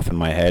bulb went off in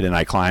my head, and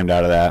I climbed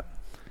out of that.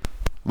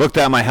 Looked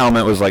at my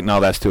helmet, was like, no,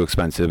 that's too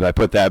expensive. I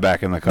put that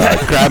back in the car.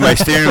 Grabbed my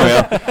steering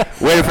wheel,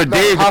 waited for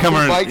Dave to come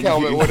around. Bike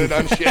helmet would have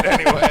done shit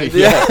anyway.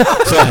 Yeah.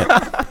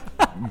 So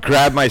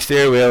grabbed my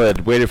steering wheel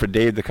and waited for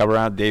Dave to come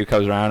around. Dave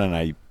comes around, and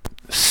I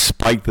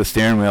spiked the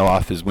steering wheel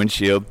off his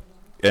windshield,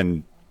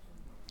 and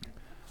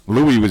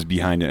Louis was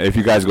behind it. If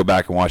you guys go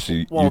back and watch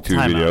the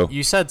YouTube video.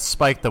 You said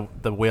spike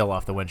the wheel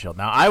off the windshield.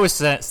 Now, I was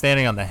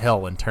standing on the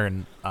hill in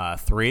turn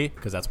 3,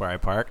 because that's where I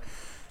park.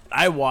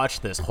 I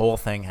watched this whole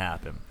thing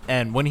happen.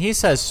 And when he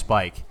says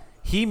spike,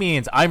 he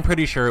means I'm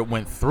pretty sure it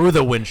went through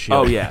the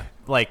windshield. Oh, yeah.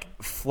 Like,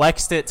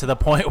 flexed it to the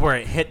point where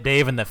it hit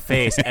Dave in the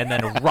face and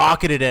then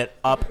rocketed it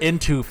up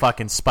into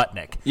fucking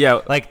Sputnik.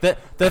 Yeah. Like, the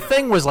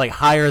thing was, like,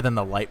 higher than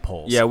the light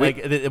poles. Yeah,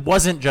 it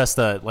wasn't just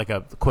a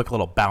quick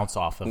little bounce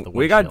off of the windshield.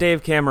 We got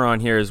Dave Cameron on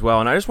here as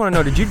well, and I just want to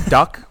know, did you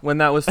duck when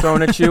that was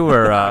thrown at you?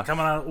 Or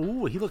coming out,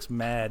 ooh, he looks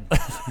mad.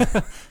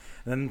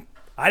 Then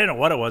I didn't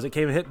know what it was. It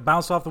came and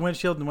bounced off the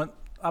windshield and went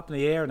up in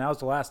the air, and that was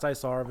the last I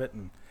saw of it,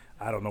 and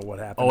I don't know what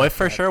happened. Oh, it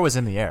for sure was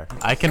in the air.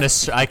 I can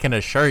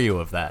assure you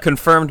of that.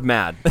 Confirmed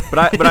mad.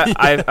 But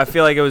I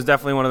feel like it was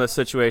definitely one of the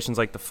situations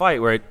like the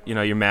fight where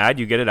you're mad,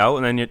 you get it out,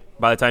 and then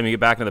by the time you get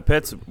back into the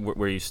pits,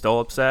 were you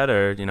still upset,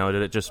 or did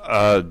it just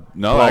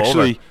no,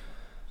 actually,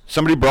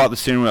 somebody brought the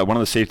steering wheel. One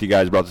of the safety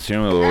guys brought the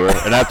steering wheel over,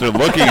 and after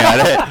looking at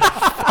it,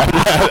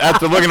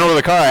 after looking over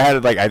the car, I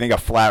had I think a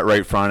flat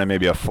right front and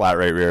maybe a flat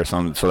right rear or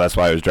something. So that's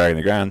why I was dragging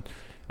the ground.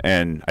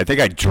 And I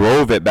think I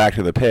drove it back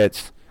to the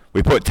pits.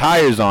 We put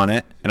tires on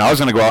it, and I was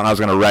going to go out and I was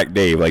going to wreck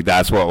Dave. Like,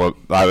 that's what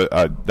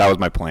that was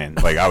my plan.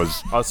 Like, I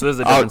was. Oh, so this is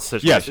a different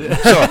situation.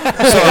 Yes. So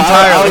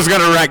I was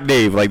going to wreck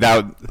Dave. Like,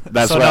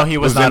 that's so what. No, he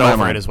was not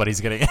over it, is what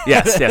he's getting.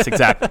 Yes,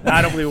 exactly. No,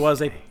 I don't believe it was.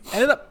 They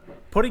ended up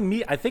putting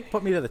me. I think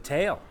put me to the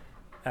tail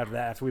after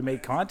that. After we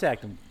made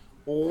contact. And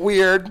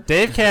weird.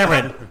 Dave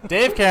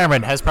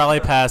Cameron has probably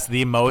passed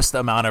the most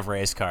amount of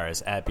race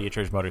cars at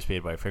Beechridge Motor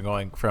Speedway for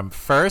going from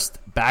first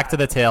back to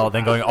the tail,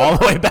 then going all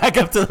the way back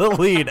up to the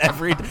lead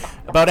every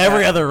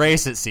other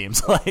race, it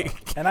seems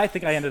like. And I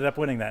think I ended up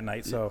winning that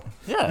night. So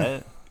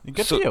yeah,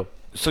 good for you.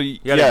 So you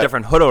got a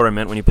different hood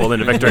ornament when you pulled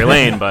into Victory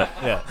Lane, but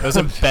yeah, it was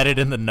embedded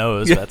in the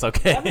nose. But that's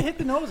okay. I didn't hit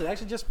the nose; it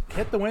actually just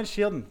hit the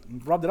windshield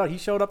and rubbed it out. He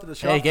showed up at the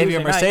shop. Hey, he gave Tuesday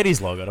you a Mercedes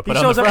night. logo to put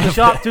he on the front. He shows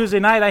up at the shop Tuesday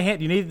night.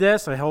 You need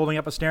this? I'm holding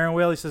up a steering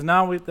wheel. He says,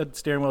 "No, the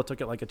steering wheel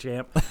took it like a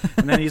champ."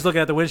 And then he's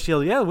looking at the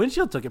windshield. Yeah, the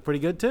windshield took it pretty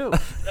good too.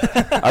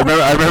 I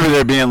remember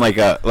there being like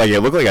it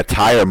looked like a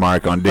tire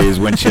mark on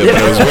Dave's windshield,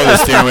 but it was where the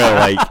steering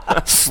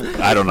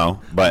wheel I don't know,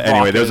 but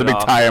anyway, there was a big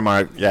tire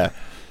mark. Yeah,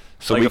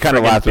 so like we kind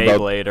of laughed about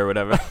Beyblade or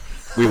whatever.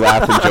 We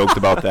laughed and joked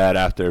about that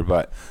after,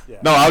 but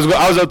no, I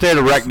was out there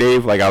to wreck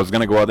Dave. Like, I was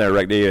gonna go out there and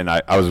wreck Dave, and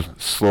I was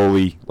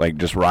slowly like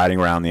just riding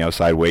around the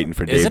outside waiting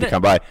for Dave to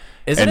come by.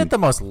 Isn't it the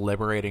most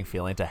liberating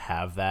feeling to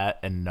have that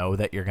and know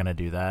that you're gonna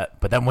do that?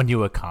 But then when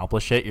you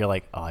accomplish it, you're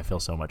like, oh, I feel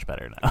so much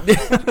better now.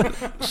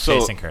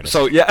 Jason Curtis.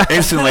 So yeah,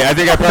 instantly, I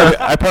think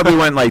I probably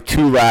went like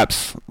 2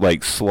 laps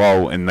like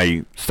slow, and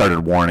they started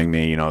warning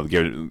me,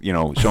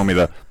 showing me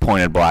the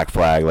pointed black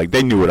flag. Like,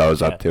 they knew what I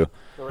was up to.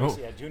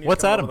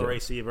 What's Adam the doing?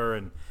 receiver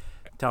and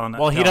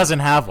he doesn't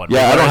have one.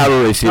 Yeah, I don't have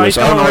a receiver,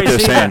 so I don't know what they're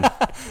saying.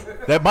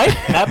 That might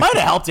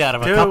have helped you out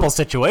of a couple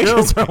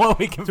situations from what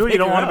we can. You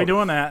don't want to be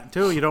doing that.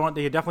 You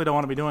definitely don't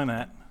want to be doing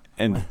that.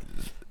 And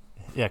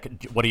yeah,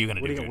 what are you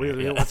going to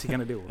do? What's he going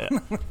to do? Yeah.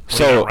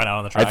 So run out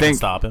on the track and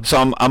stop him.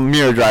 So I'm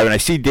mirror driving. I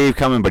see Dave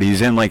coming, but he's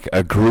in like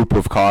a group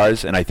of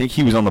cars, and I think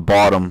he was on the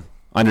bottom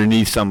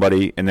underneath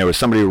somebody, and there was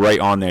somebody right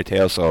on their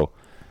tail. So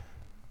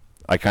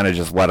I kind of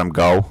just let him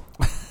go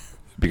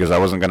because I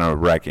wasn't going to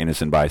wreck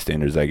innocent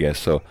bystanders, I guess.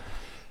 So.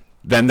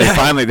 Then they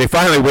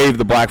finally waved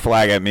the black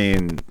flag at me,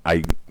 and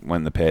I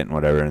went in the pit and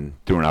whatever and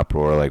threw an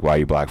uproar like, "Why are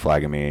you black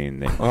flagging me?"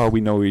 And they,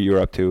 we know what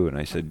you're up to. And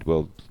I said,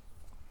 "Well,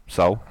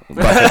 so."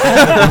 But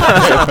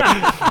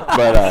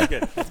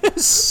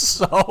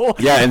so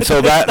yeah, and so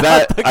that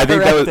I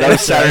think that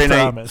was Saturday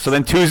night. So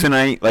then Tuesday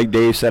night, like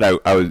Dave said, I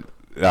was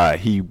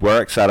he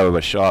works out of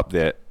a shop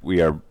that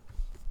we are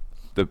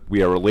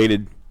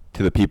related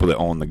to the people that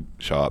own the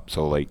shop.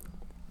 So like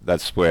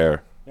that's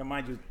where. Yeah,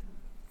 mind you.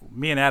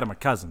 Me and Adam are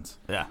cousins.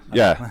 Yeah.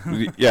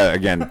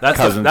 Again, that's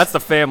cousins. That's the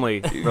family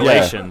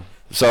relation.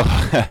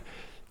 Yeah.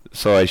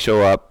 So I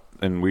show up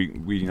and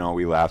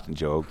we laughed and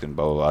joked and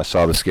blah blah blah. I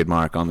saw the skid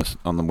mark on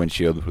the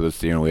windshield for the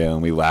steering wheel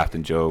and we laughed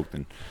and joked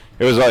and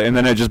it was and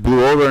then it just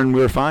blew over and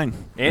we were fine.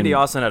 Andy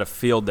Austin had a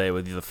field day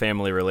with the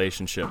family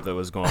relationship that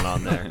was going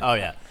on there. Oh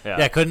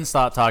yeah. Couldn't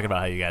stop talking about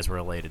how you guys were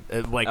related.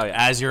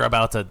 As you're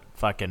about to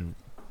fucking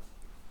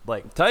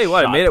tell you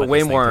what, it made it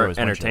way more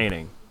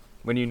entertaining.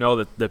 when you know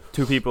that the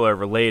two people are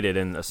related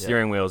and the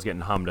steering wheel is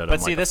getting hummed at them.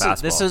 But see, like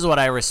this is what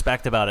I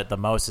respect about it the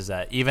most is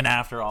that even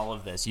after all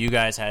of this, you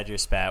guys had your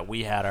spat,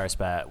 we had our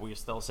spat, we were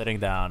still sitting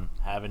down,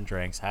 having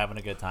drinks, having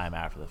a good time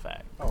after the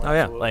fact. Oh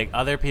yeah. Like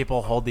other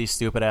people hold these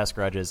stupid ass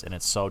grudges, and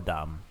it's so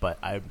dumb. But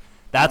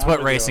that's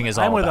what racing is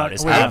all about,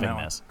 is having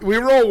this. We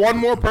roll one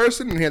more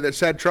person in here that's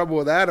had trouble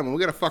with Adam, and we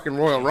got a fucking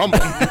Royal Rumble.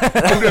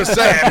 I'm just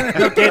saying.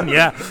 No kidding,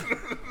 yeah.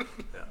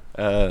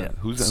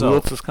 Who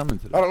else is coming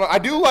today? I don't know. I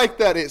do like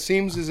that it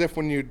seems as if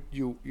when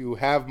you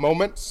have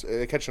moments,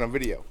 catch it on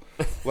video.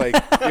 Like,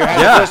 you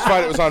had the first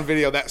fight, it was on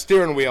video. That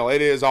steering wheel,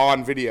 it is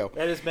on video.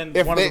 That has been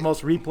one of the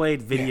most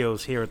replayed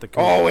videos here at the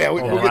coop. Oh, yeah,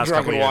 we'll get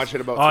drunk and watch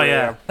it about 3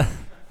 yeah.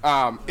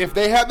 a.m. If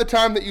they had the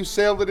time that you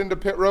sailed it into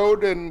pit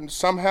road and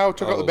somehow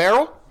took out the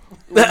barrel,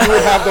 you would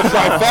have the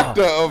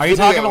trifecta of Are you videos.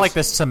 talking about like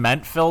the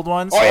cement-filled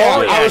ones? Oh,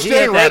 yeah. I was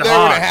standing right there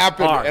when it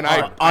happened. And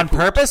I on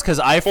purpose, because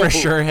I for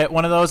sure hit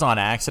one of those on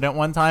accident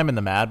one time in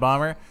the Mad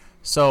Bomber.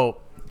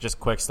 So, just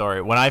quick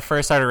story. When I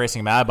first started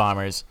racing Mad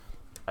Bombers,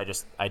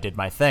 I did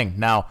my thing.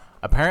 Now,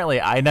 apparently,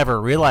 I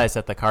never realized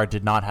that the car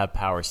did not have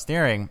power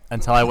steering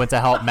until I went to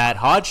help Matt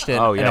Hodgson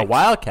in a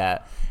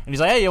Wildcat. And he's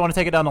like, hey, you want to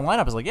take it down the lineup?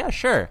 I was like, yeah,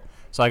 sure.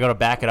 So I go to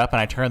back it up,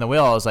 and I turn the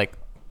wheel. I was like,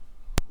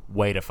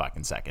 wait a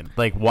fucking second.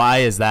 Like, why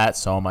is that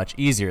so much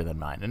easier than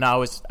mine? And I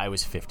was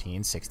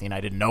 15, 16.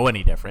 I didn't know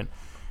any different.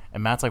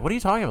 And Matt's like, what are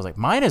you talking about? I was like,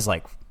 mine is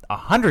like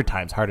 100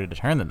 times harder to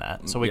turn than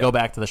that. So we go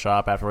back to the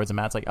shop afterwards, and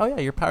Matt's like, oh, yeah,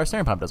 your power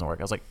steering pump doesn't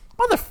work. I was like,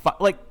 motherfucker,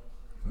 like,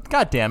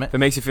 God damn it. If it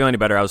makes you feel any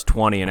better, I was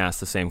 20 and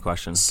asked the same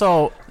question.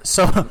 So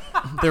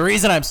the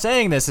reason I'm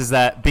saying this is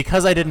that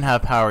because I didn't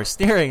have power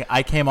steering,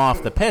 I came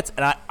off the pits,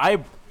 and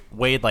I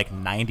weighed like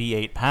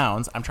 98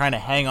 pounds. I'm trying to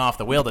hang off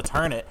the wheel to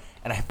turn it,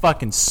 and I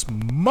fucking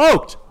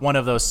smoked one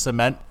of those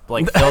cement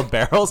like filled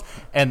barrels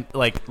and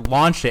like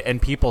launched it,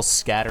 and people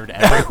scattered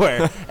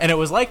everywhere. And it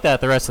was like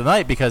that the rest of the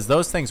night because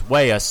those things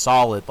weigh a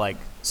solid like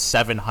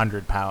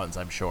 700 pounds,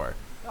 I'm sure.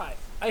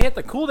 I hit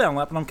the cool down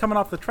lap, and I'm coming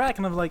off the track,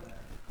 and I'm like,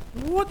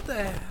 what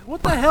the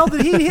hell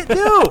did he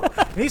do?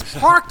 And he's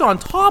parked on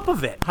top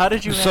of it. How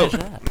did you manage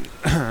that?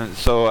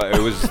 So it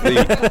was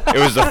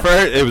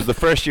the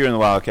first year in the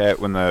Wildcat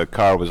when the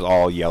car was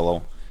all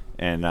yellow,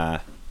 and I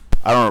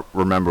don't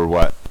remember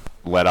what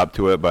led up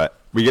to it, but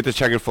we get the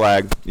checkered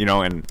flag,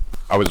 and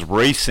I was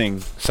racing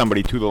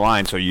somebody to the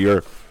line, so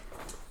you're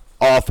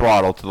all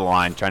throttle to the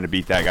line trying to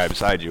beat that guy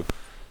beside you.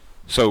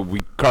 So we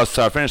cross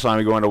our finish line,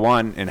 we go into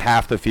one, and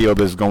half the field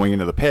is going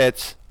into the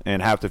pits,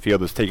 and half the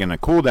field is taking a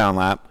cool down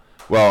lap.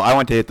 Well, I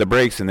went to hit the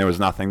brakes, and there was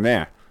nothing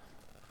there.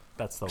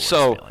 That's the worst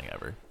feeling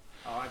ever.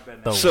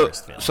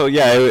 Worst feeling. So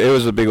yeah, it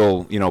was a big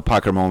old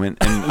pucker moment,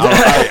 and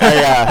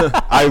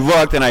I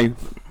looked, and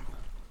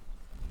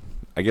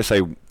I guess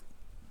I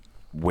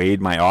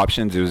weighed my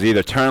options. It was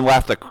either turn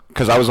left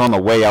because I was on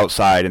the way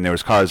outside, and there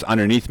was cars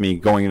underneath me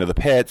going into the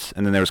pits,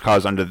 and then there was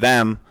cars under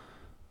them,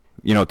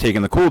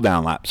 taking the cool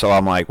down lap. So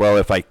I'm like, well,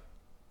 if I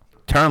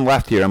turn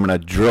left here, I'm gonna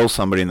drill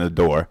somebody in the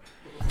door.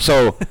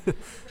 So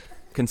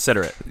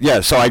consider it.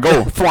 Yeah, so I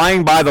go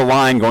flying by the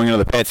line going into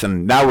the pits,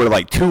 and now we're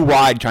like too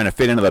wide trying to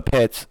fit into the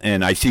pits,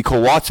 and I see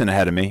Cole Watson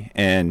ahead of me,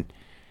 and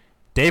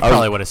Dave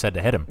probably would have said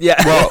to hit him. Yeah.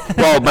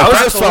 Well, my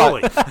first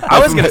thought, I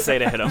was going to say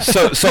to hit him.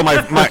 So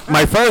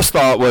my first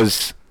thought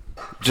was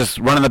just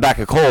run in the back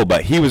of Cole,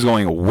 but he was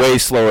going way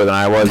slower than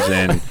I was,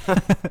 and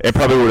it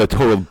probably would have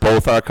totaled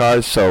both our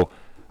cars. So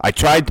I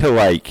tried to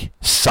like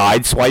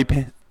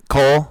sideswipe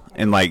Cole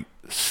and like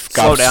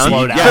slow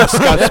down. Yeah,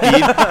 scuff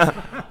speed.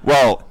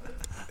 Well,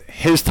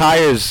 his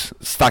tires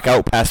stuck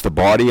out past the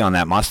body on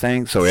that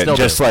Mustang, so it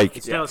just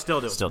like still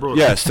do.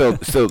 Yeah, still.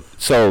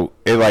 So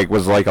it like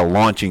was like a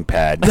launching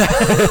pad.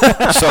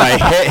 So I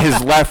hit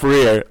his left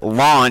rear,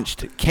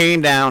 launched,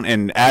 came down,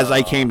 and as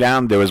I came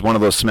down, there was one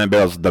of those cement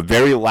barrels, the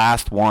very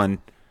last one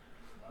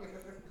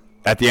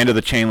at the end of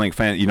the chain link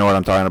fence. You know what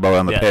I'm talking about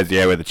on the pits,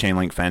 where the chain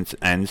link fence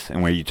ends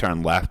and where you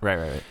turn left.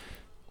 Right.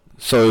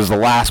 So it was the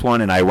last one,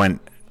 and I went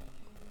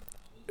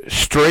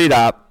straight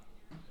up,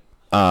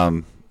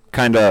 kind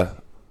of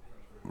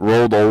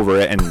rolled over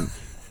it, and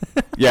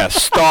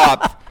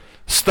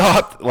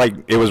stopped like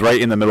it was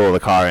right in the middle of the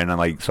car,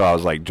 and so I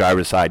was like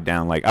driver's side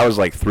down, like I was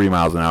like 3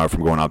 miles an hour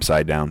from going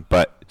upside down.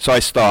 But so I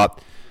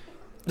stopped,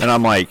 and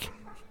I'm like,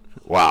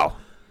 wow,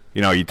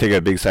 you take a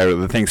big side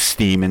of the thing's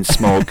steam and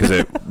smoke because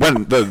it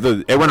went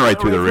it went right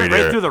through the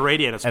radiator. Right through the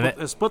radiator.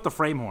 It split the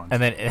frame horn.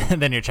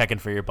 And then you're checking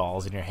for your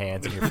balls and your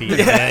hands and your feet.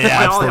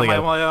 Absolutely.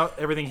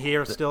 Everything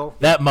here still.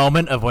 That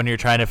moment of when you're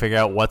trying to figure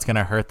out what's going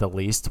to hurt the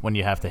least when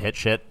you have to hit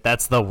shit,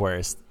 that's the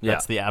worst. Yeah.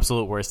 That's the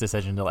absolute worst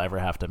decision you'll ever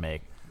have to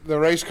make. The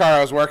race car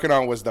I was working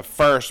on was the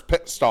first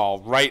pit stall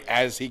right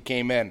as he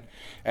came in.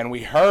 And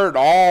we heard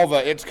all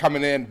the it's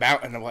coming in,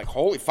 and I'm like,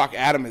 holy fuck,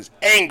 Adam is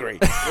angry.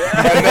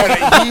 And then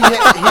he hit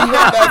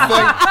that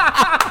thing.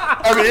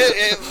 I mean,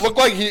 it looked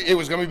like it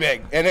was going to be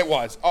big, and it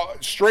was.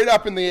 Straight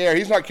up in the air.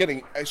 He's not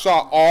kidding. I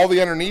saw all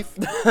the underneath,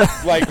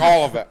 like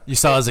all of it. You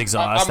saw his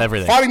exhaust,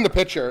 everything. I'm finding the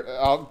picture.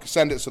 I'll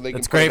send it so they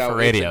can put it out. It's great for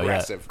radio,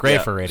 yeah.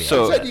 Great for radio.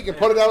 So you can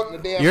put it out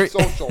in the damn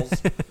socials.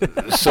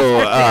 So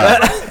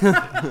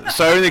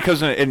everything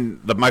comes in.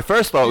 my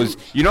first thought was,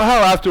 you know how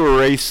after a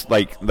race,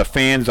 like the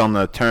fans on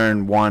the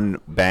turn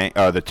 1 bank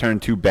or the turn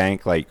 2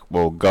 bank, like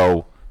will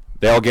go,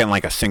 they all get in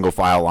like a single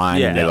file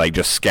line and they like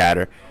just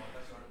scatter.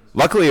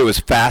 Luckily, it was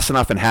fast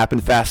enough and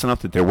happened fast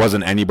enough that there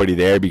wasn't anybody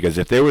there, because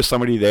if there was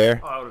somebody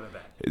there,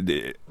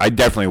 I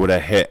definitely would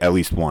have hit at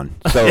least one.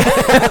 So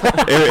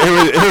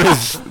it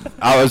was.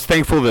 I was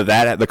thankful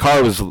that the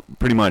car was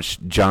pretty much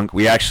junk.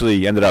 We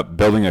actually ended up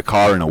building a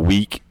car in a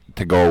week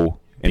to go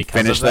and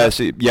finish that.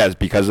 Yes,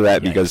 because of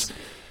that. Yikes. Because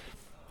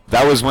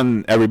that was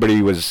when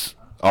everybody was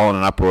all in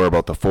an uproar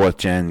about the 4th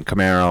gen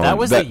Camaro. That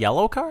was the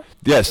yellow car?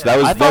 Yes, that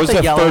was. I thought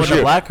the yellow and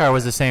the black car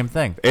was the same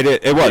thing.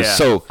 It was.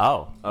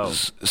 Yeah.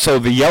 So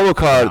the yellow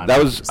car,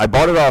 I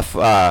bought it off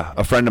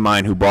a friend of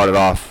mine who bought it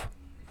off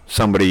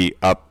somebody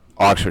up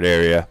Oxford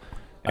area,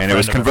 and it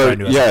was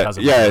converted.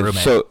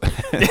 So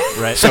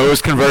right. So it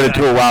was converted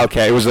to a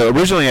Wildcat. It was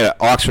originally an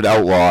Oxford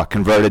Outlaw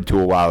converted to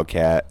a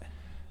Wildcat.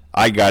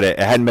 I got it.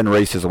 It hadn't been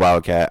raced as a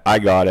Wildcat. I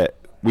got it.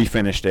 We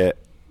finished it.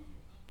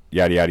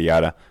 Yada yada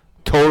yada.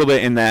 Totaled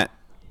it in that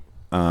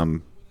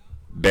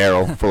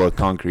barrel full of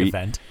concrete.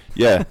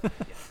 Yeah.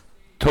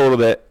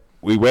 Totaled it.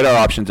 We weighed our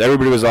options.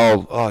 Everybody was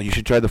all, "Oh, you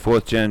should try the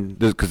 4th gen,"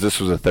 because this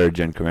was a 3rd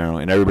gen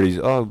Camaro, and everybody's,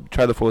 "Oh,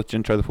 try the 4th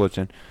gen, try the 4th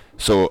gen."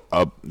 So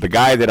the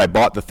guy that I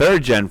bought the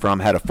 3rd gen from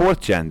had a 4th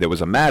gen that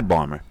was a Mad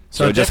Bomber.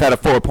 So it just had a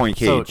 4-point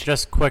cage. So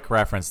just quick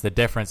reference, the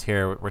difference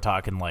here, we're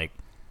talking like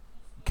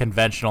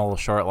conventional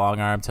short long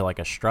arm to like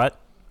a strut.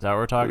 Is that what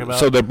we're talking about?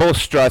 So they're both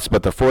struts,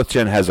 but the 4th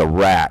gen has a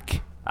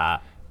rack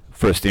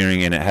for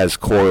steering, and it has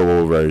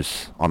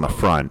coilovers on the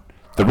front.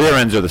 The rear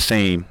ends are the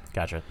same.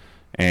 Gotcha.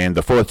 And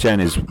the 4th gen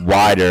is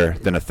wider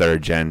than a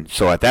 3rd gen.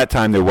 So at that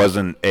time, there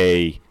wasn't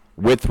a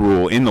width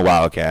rule in the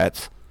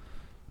Wildcats.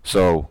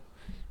 So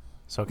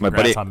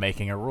congrats on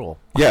making a rule.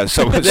 Yeah,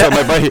 so my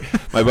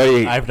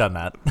buddy, I've done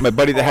that. My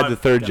buddy that had the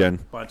 3rd gen. A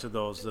bunch of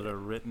those that are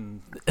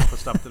written for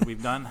stuff that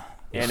we've done.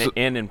 And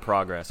in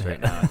progress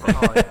right now.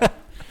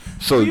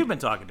 So who you've been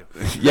talking to?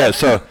 Yeah,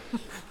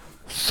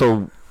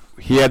 so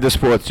he had this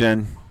 4th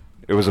gen.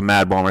 It was a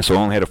Mad Bomber, so it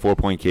only had a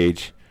 4-point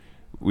cage.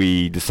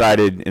 We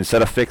decided,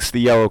 instead of fix the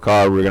yellow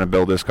car, we were going to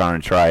build this car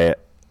and try it,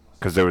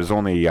 because there was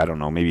only, I don't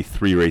know, maybe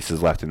 3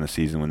 races left in the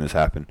season when this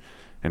happened,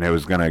 and it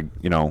was going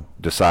to,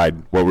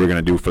 decide what we were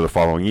going to do for the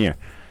following year.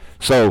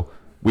 So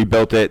we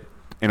built it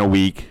in a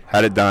week,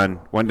 had it done,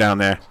 went down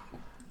there.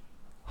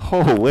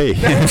 Holy.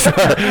 I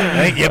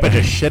think Yippa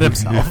just shit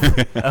himself.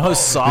 That was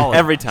solid.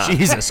 Every time.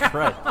 Jesus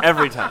Christ.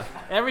 Every time.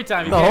 Every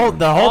time.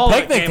 The whole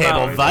picnic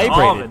table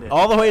vibrated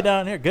all the way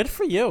down here. Good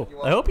for you.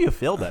 I hope you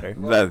feel better.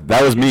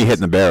 That was me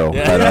hitting the barrel.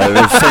 Yeah.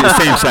 But,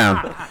 same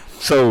sound.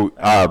 So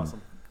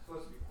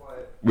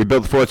we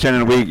built the 4th gen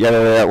in a week.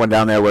 Yeah, went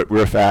down there. We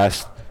were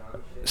fast.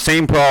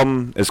 Same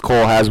problem as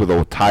Cole has with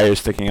the tires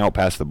sticking out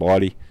past the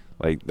body.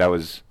 Like that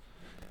was.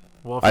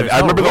 Well,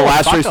 I remember the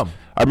last race.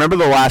 I remember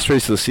the last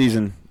race of the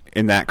season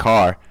in that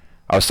car.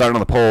 I was starting on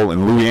the pole,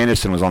 and Louis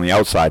Anderson was on the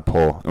outside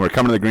pole, and we're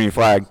coming to the green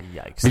flag.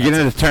 Yikes! We get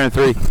into turn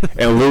 3,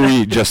 and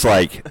Louis just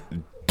like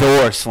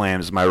door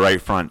slams my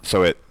right front.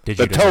 So it. Did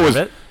you deserve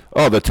it?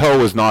 Oh, the toe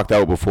was knocked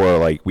out before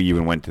like we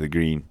even went to the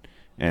green,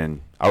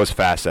 and I was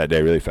fast that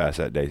day, really fast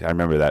that day. I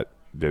remember that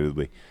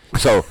vividly.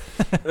 So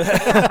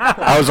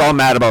I was all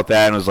mad about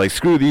that, and was like,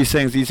 "Screw these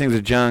things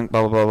are junk."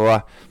 Blah blah blah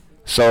blah.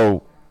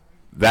 So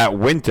that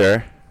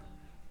winter,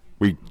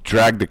 we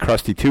dragged the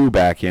Krusty 2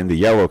 back in, the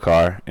yellow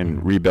car,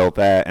 and rebuilt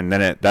that. And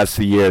then that's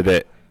the year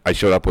that I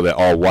showed up with it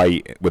all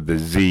white with the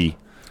Z,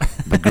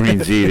 the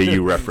green Z that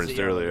you referenced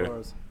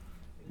earlier.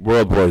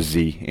 World War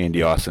Z,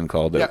 Andy Austin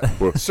called it.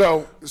 Yeah.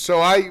 So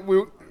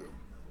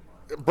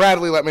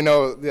Bradley let me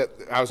know that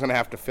I was going to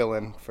have to fill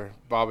in for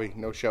Bobby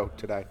No Show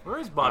today. Where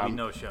is Bobby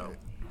No Show?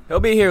 He'll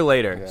be here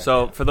later. Yeah.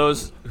 So for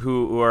those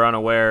who are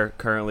unaware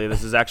currently,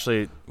 this is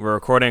actually, we're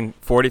recording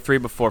 43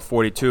 before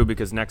 42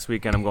 because next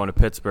weekend I'm going to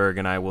Pittsburgh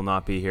and I will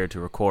not be here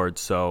to record.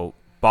 So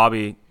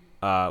Bobby,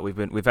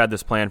 we've had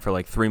this plan for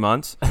like 3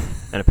 months,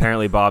 and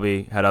apparently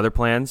Bobby had other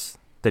plans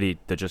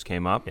that just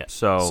came up. Yeah.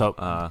 So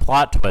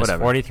plot twist,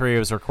 whatever. 43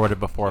 was recorded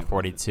before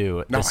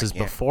 42. This is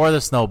before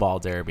the Snowball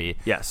Derby.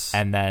 Yes.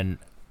 And then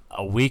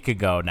a week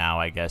ago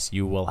now, I guess,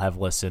 you will have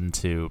listened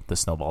to the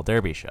Snowball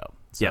Derby show.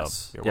 So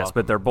yes. You're yes, welcome.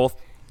 but they're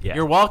both. Yeah.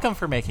 You're welcome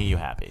for making you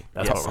happy.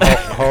 That's Yes. what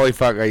we're Holy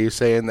fuck, are you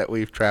saying that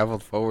we've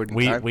traveled forward in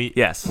time?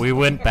 Yes. We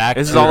went back.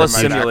 This is to all a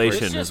backwards.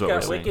 simulation, is what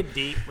we're saying. Wicked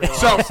deep.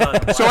 So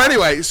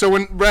anyway, so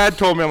when Brad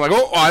told me, I'm like,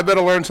 I better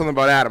learn something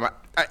about Adam.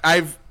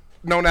 I've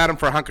known Adam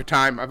for a hunk of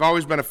time. I've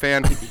always been a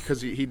fan because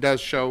he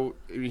does show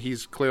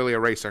he's clearly a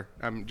racer.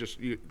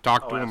 You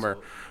talk to him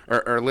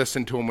or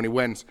listen to him when he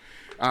wins.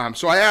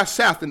 So I asked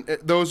Seth, and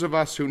those of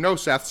us who know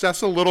Seth's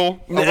a little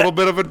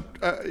bit of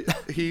a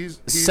he's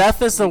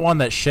Seth is the one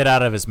that shit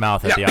out of his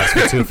mouth at the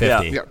Oscar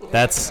 250. Yeah.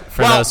 That's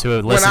for those who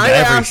have listened to when I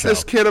every asked show.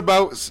 this kid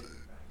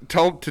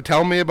to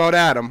tell me about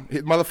Adam,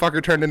 his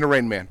motherfucker turned into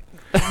Rain Man.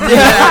 He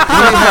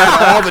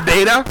had all the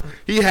data.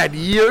 He had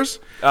years.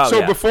 Oh, so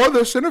yeah. before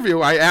this interview,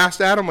 I asked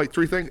Adam like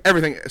 3 things.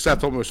 Everything Seth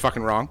told me was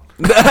fucking wrong.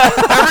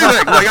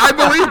 Everything. Like, I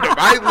believed him.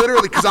 I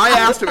literally, because I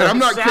asked him, and I'm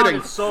not kidding.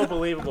 It's so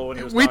believable when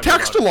he was We talking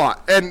text a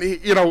about lot, and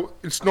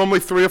it's normally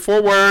 3 or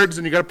 4 words,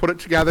 and you got to put it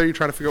together. You're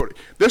trying to figure out.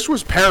 This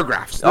was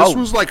paragraphs. This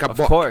was like a book.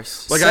 Of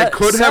course. Like I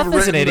could Seth have is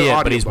written an idiot,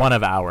 the but he's audiobook. one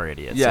of our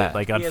idiots. Yeah. So,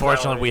 like, He is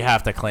unfortunately, our we idiot.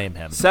 have to claim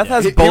him. Seth Yeah.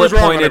 has He was wrong on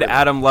bullet-pointed everything.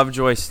 Adam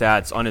Lovejoy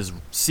stats on his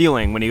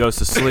ceiling when he goes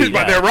to sleep.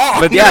 But they're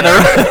wrong. But yeah,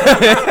 they're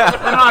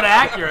They're not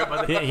accurate,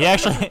 but He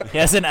actually he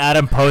has an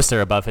Adam poster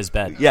above his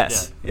bed.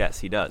 yes,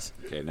 he does.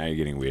 Okay, now you're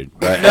getting weird.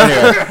 But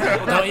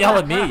anyway, Don't yell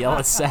at me. Yell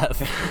at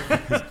Seth.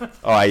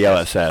 I yell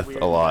at Seth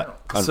a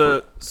lot.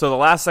 So the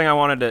last thing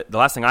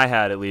I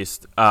had at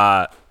least,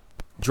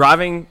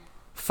 driving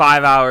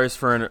 5 hours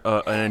for an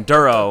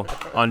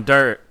enduro on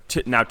dirt.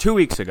 Now 2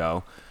 weeks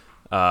ago,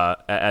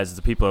 as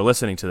the people are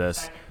listening to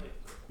this,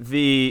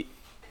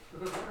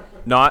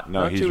 not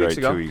he's 2 right. weeks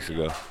ago. 2 weeks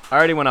ago. I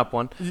already went up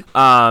one.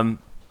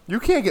 You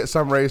can't get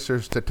some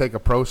racers to take a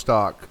pro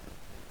stock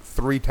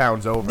 3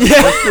 towns over.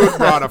 This dude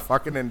brought a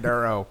fucking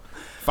enduro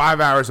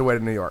 5 hours away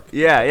to New York.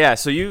 Yeah.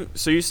 So you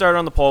started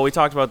on the pole. We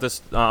talked about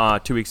this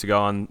 2 weeks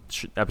ago on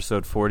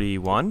episode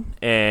 41,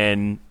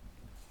 and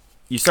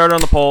you started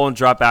on the pole and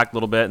dropped back a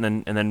little bit,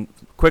 and then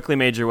quickly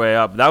made your way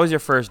up. That was your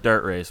first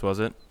dirt race,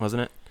 wasn't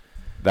it?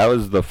 That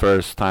was the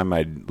first time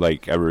I'd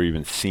ever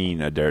even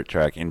seen a dirt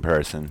track in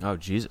person. Oh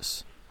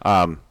Jesus!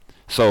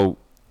 So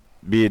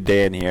me and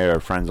Dan here are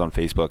friends on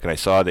Facebook, and I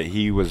saw that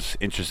he was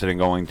interested in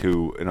going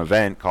to an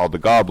event called the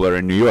Gobbler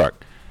in New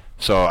York.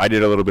 So I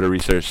did a little bit of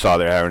research, saw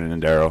they're having an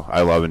enduro.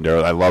 I love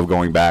enduro. I love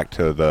going back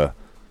to the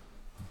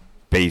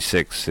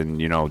basics and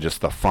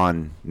just the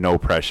fun, no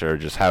pressure,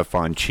 just have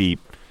fun, cheap.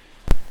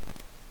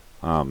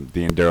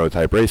 The enduro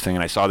type racing,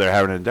 and I saw they're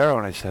having an enduro,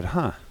 and I said,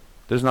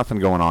 there's nothing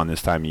going on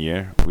this time of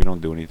year. We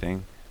don't do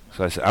anything.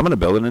 So I said, I'm going to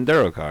build an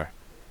enduro car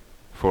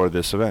for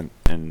this event.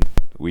 And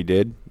we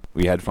did.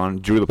 We had fun.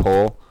 Drew the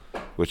pole,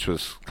 which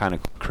was kind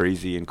of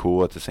crazy and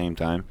cool at the same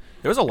time.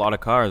 There was a lot of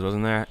cars,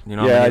 wasn't there? How Yeah,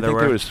 many I there think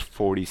were? there was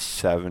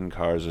 47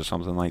 cars or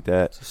something like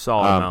that. It's a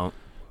solid amount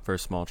for a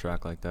small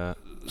track like that.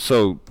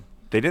 So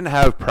they didn't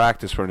have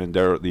practice for the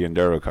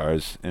enduro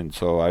cars, and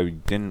so I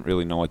didn't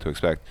really know what to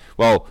expect.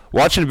 Well,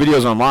 watching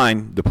videos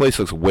online, the place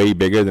looks way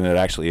bigger than it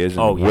actually is,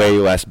 and way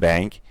less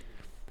bank.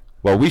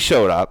 Well, we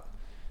showed up,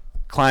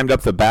 climbed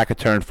up the back of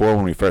turn 4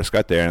 when we first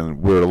got there,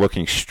 and we were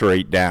looking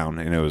straight down,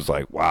 and it was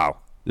like, wow,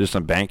 there's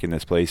some bank in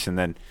this place. And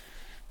then,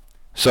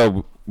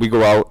 so we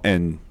go out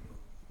and,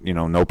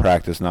 no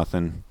practice,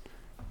 nothing.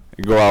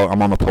 We go out,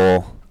 I'm on the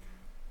pole.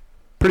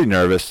 Pretty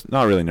nervous,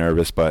 not really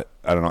nervous, but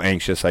I don't know,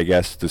 anxious, I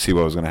guess, to see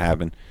what was going to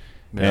happen.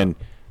 Yeah. And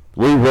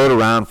we rode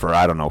around for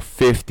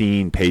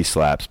 15 pace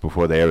laps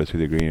before they ever threw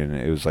the green, and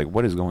it was like,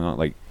 what is going on?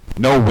 Like,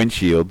 no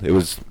windshield. It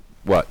was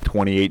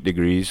 28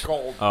 degrees.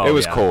 Cold. Oh, it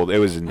was cold. It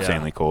was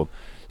insanely cold.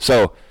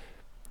 So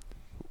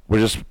we're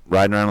just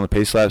riding around on the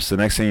pace laps. The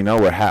next thing you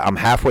know, I'm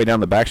halfway down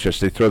the backstretch.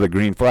 They throw the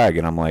green flag,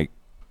 and I'm like,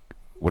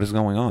 what is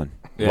going on?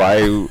 Yeah.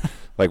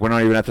 Why? We're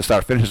not even at the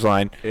start-finish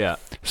line. Yeah.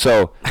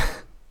 So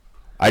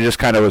I just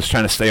kind of was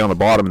trying to stay on the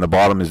bottom, and the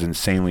bottom is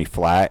insanely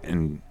flat,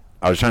 and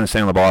I was trying to stay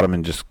on the bottom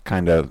and just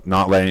kind of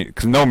not letting,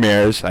 because no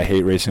mirrors. I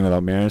hate racing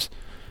without mirrors,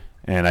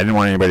 and I didn't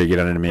want anybody to get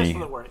under me.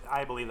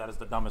 I believe that is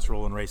the dumbest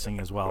rule in racing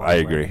as well. I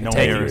agree. No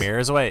Taking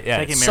mirrors away? Yeah,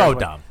 Taking it's mirrors so away.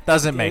 dumb.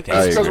 Doesn't make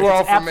I sense. Because we're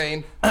all from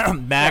Maine.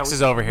 Max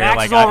is over here Max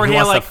like, is over he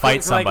here wants to fight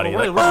like, somebody.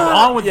 What is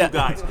wrong with you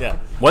guys? Yeah.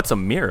 What's a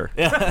mirror?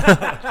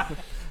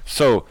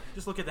 So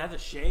Just look at that, the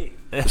shade.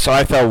 So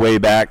I fell way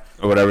back,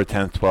 or whatever,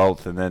 10th,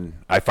 12th, and then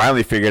I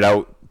finally figured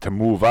out to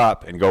move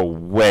up and go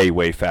way,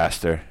 way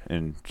faster.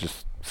 And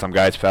just some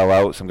guys fell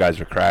out, some guys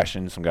were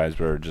crashing, some guys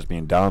were just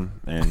being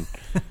dumb, and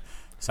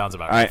Sounds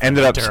about I right.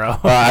 ended up.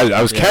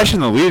 I was catching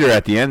the leader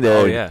at the end there.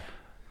 Oh yeah.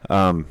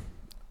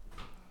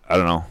 I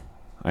don't know.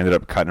 I ended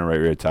up cutting a right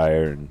rear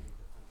tire, and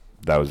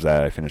that was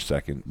that. I finished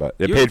second, but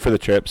it You- paid for the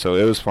trip, so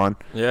it was fun.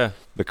 Yeah.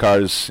 The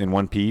car's in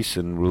one piece,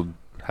 and we'll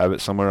have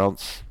it somewhere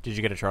else. Did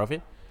you get a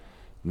trophy?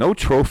 No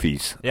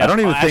trophies. Yeah. I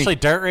don't even think. Actually,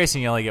 dirt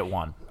racing, you only get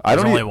one. I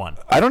There's don't only even, one.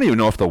 I don't even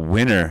know if the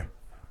winner.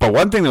 But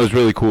one thing that was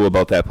really cool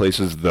about that place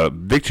was the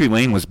victory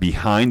lane was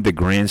behind the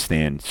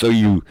grandstand. So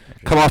you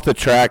come off the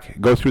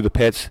track, go through the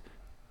pits,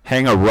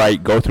 hang a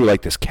right, go through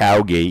like this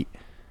cow gate,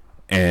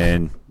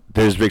 and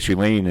there's victory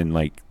lane, and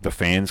like the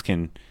fans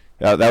can.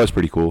 That was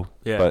pretty cool.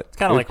 Yeah. But It's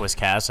kind of like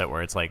Wiscasset,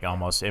 where it's like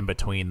almost in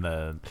between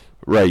the.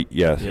 right.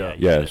 Yes. Yeah.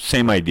 Yeah.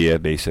 Same idea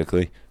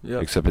basically,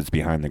 Yep. except it's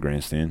behind the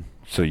grandstand.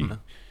 So you.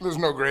 There's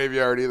no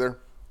graveyard either.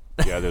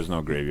 Yeah. There's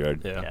no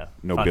graveyard. Yeah.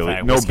 No Fun Billy.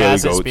 fact, No Billy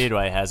Wiscasset goats.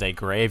 Speedway has a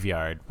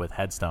graveyard with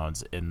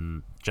headstones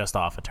in just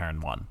off of turn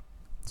 1.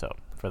 So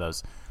for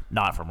those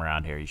not from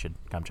around here, you should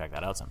come check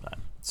that out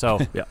sometime. So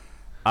Yeah.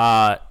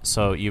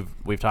 So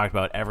we've talked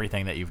about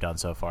everything that you've done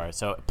so far.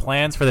 So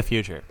plans for the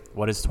future.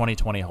 What does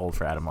 2020 hold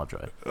for Adam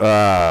Lovejoy?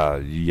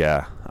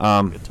 Yeah.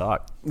 Good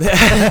talk.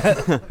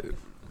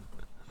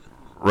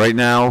 Right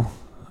now,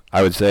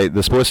 I would say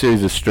the Sports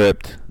Series is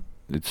stripped.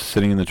 It's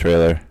sitting in the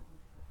trailer.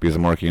 because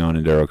I'm working on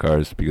enduro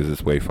cars because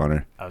it's way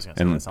funner. I was gonna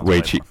say, and that sounds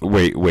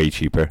way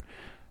cheaper.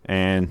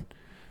 And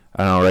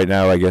I don't know. Right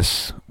now, I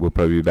guess we'll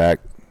probably be back.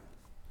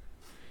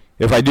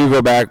 If I do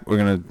go back, we're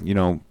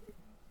gonna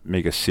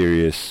make a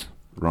serious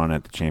run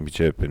at the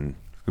championship, and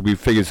we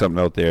figured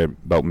something out there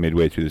about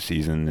midway through the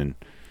season, and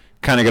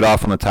kind of get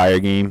off on the tire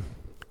game.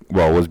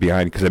 Well, was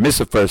behind because I missed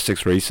the first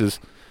 6 races,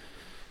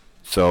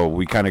 so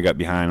we kind of got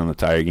behind on the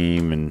tire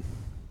game,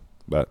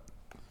 but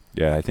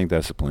yeah, I think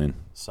that's the plan.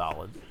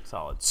 Solid.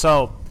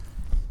 So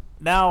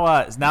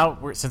now,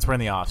 since we're in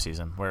the off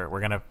season, we're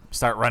gonna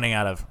start running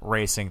out of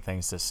racing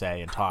things to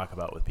say and talk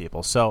about with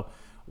people. So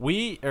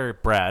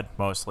Brad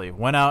mostly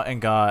went out and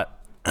got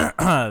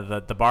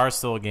the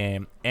Barstool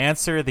game,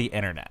 Answer the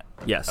Internet.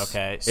 Yes.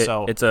 Okay.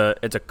 It's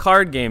a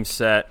card game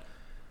set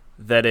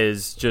that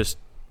is just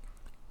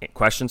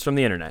questions from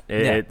the internet.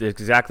 It's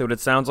exactly what it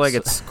sounds like.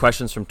 It's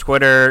questions from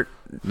Twitter.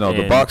 No,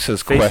 the box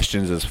says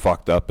questions as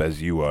fucked up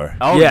as you are.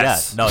 Oh,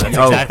 yes. No, that's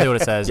exactly what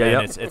it says. Yeah,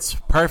 and it's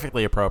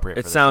perfectly appropriate.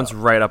 It sounds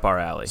right up our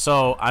alley.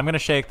 So I'm going to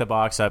shake the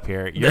box up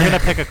here. You're going to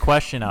pick a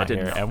question out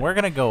here, and we're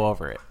going to go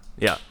over it.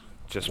 Yeah.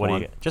 Just what one.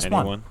 Do you get? Just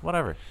Anyone? one.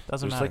 Whatever.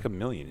 Doesn't There's matter. like a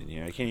million in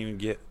here. I can't even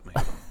get.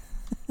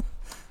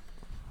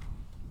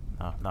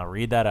 Now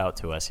read that out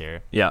to us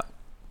here. Yeah.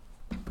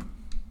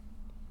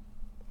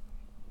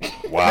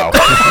 Wow.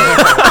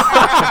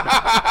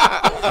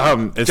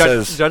 It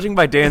says, judging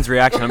by Dan's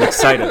reaction, I'm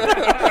excited.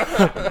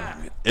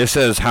 It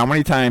says, how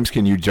many times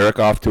can you jerk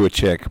off to a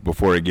chick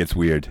before it gets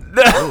weird?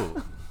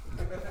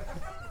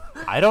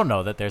 I don't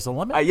know that there's a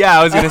limit. Yeah,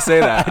 I was going to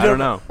say that. I don't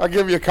know. I'll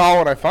give you a call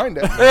when I find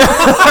it.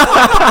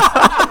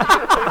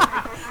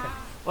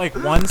 Like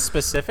one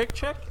specific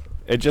chick?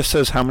 It just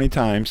says, how many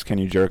times can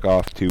you jerk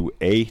off to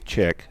a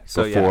chick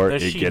So, yeah. before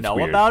Does it she gets know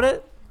weird? about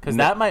it? Because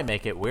that might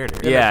make it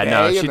weirder. Yeah,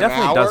 no, Day she in an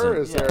definitely hour? doesn't.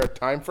 Is there a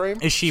time frame?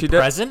 Is she She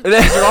present?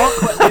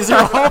 These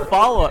are all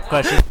follow-up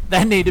questions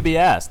that need to be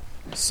asked.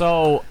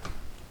 So,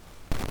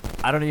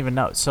 I don't even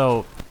know.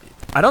 So,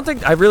 I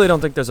really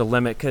don't think there's a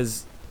limit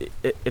because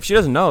if she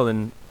doesn't know,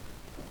 then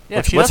yeah,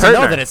 if she what's doesn't know,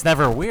 hurting her? then it's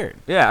never weird.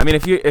 Yeah, I mean,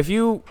 if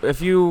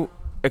you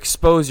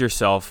expose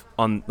yourself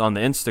on the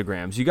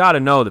Instagrams, you got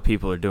to know that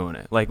people are doing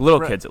it. Like little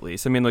kids, at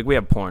least. I mean, like we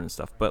have porn and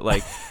stuff, but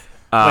like,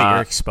 wait,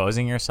 you're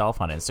exposing yourself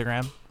on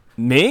Instagram?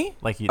 Me?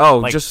 Like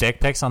just dick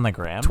pics on the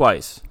gram?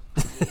 Twice.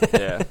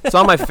 Yeah, it's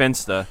on my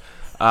Finsta.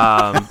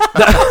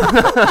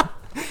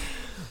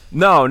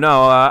 No,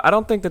 I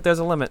don't think that there's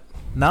a limit.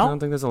 No, I don't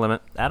think there's a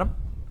limit. Adam,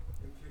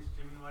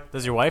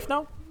 does your wife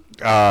know?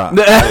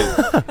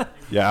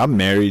 Yeah, I'm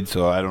married,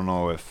 so I don't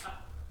know if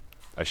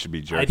I should be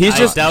jerking. He's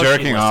just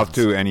jerking off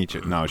to any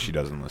chick. No, she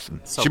doesn't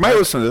listen. So she might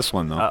listen to this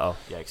one though. Uh-oh,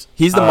 yikes.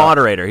 He's the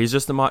moderator. He's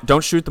just the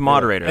don't shoot the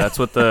moderator. That's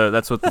what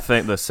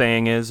the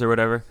saying is or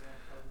whatever.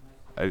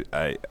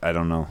 I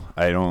don't know.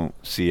 I don't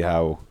see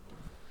how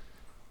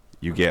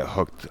you get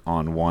hooked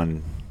on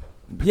one.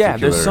 Yeah,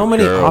 there's so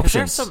many girl.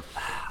 options.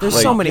 There's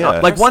so many. yeah.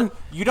 Like one.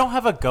 You don't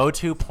have a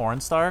go-to porn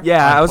star?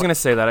 Yeah, I was gonna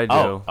say that I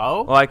do.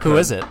 Oh. Well, Who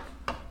is it?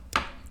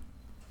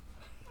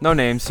 No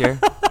names here.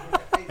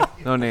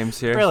 No names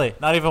here. Really?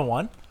 Not even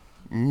one?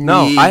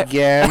 No,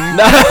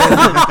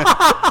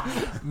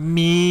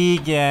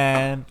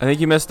 Megan. I think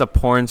you missed a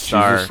porn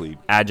star asleep.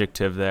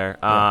 adjective there.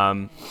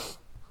 No,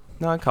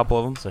 a couple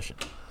of them.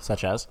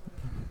 Such as?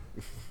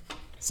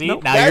 See,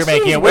 Nope. now That you're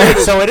making seems it weird.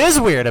 weird. So it is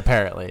weird,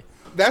 apparently.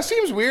 That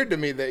seems weird to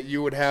me that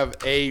you would have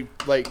a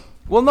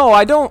Well, no,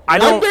 I don't. I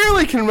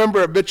barely can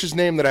remember a bitch's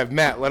name that I've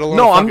met, let alone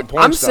No, a fucking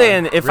porn I'm star.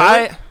 saying if Really?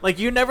 I Like,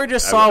 you never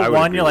just saw I would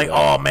one, agree you're like, with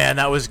that. oh, man,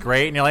 that was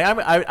great. And you're like,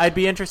 I'd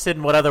be interested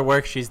in what other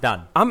work she's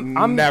done.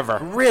 I'm never.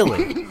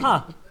 Really?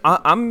 Huh.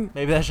 I'm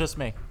Maybe that's just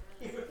me.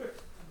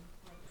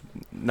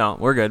 no,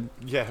 we're good.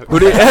 Yeah. Who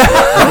do Moving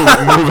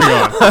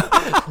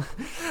on.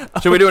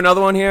 Should we do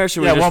another one here? Or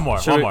should Yeah, we just, one more,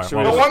 should one we- more, should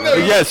one we The just- one that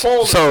you Yes.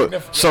 pulled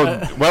So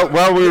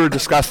while we were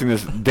discussing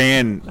this,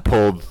 Dan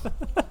pulled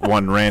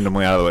one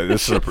randomly out of the way.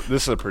 This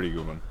is a pretty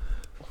good one.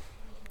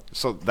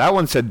 So that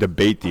one said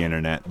debate the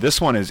internet.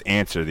 This one is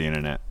answer the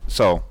internet.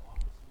 So,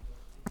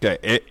 okay,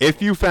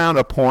 if you found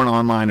a porn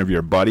online of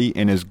your buddy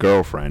and his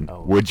girlfriend,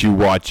 would you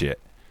watch it?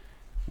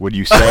 Would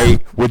you say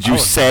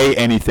say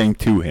anything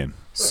to him?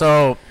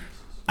 So,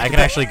 I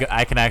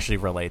can actually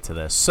relate to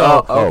this.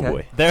 So, okay.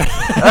 boy. there,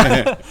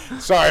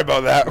 Sorry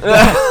about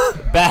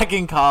that. back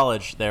in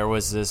college, there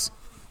was this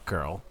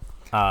girl,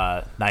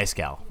 nice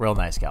gal, real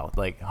nice gal.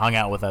 Like, hung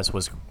out with us,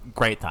 was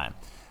great time.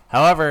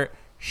 However,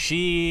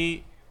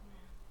 she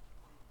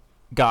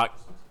got,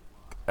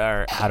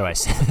 or how do I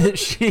say this?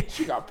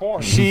 She got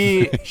porn.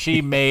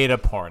 She made a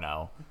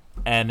porno,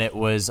 and it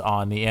was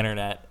on the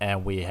internet,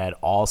 and we had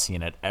all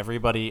seen it.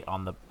 Everybody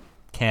on the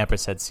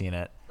campus had seen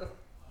it,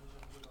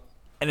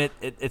 and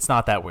it's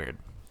not that weird.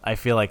 I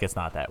feel like it's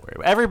not that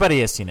weird. Everybody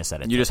has seen us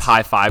at it. You just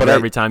high five her But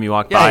every time you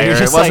walk Yeah, by you're her. It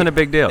just wasn't like- a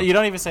big deal. You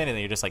don't even say anything.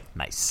 You're just like,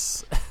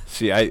 nice.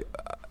 See, I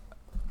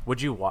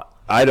Would you watch?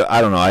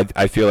 don't know.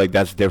 I feel like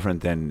that's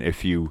different than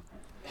if you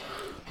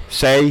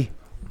say.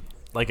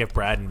 Like if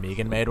Brad and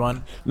Megan made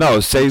one? No,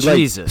 say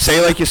Jesus.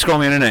 like you scroll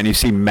on the internet and you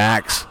see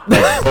Max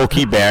like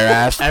pokey bare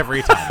ass.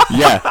 Every time.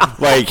 Yeah,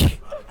 like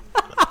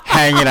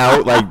hanging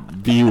out.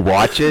 Like, do you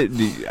watch it?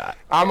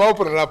 I'm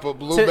opening up a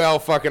Bluebell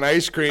fucking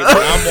ice cream, and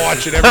I'm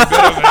watching every bit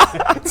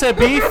of it.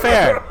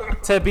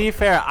 To be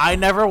fair, I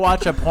never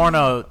watch a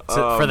porno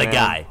for the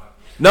guy.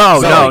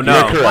 No.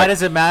 Why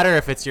does it matter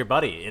if it's your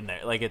buddy in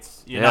there? Like,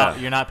 it's you're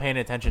not paying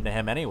attention to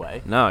him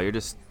anyway. No, you're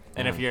just.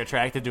 And if you're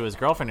attracted to his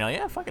girlfriend, you're like,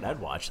 yeah, fuck it, I'd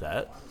watch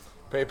that.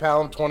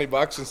 PayPal him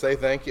 $20 and say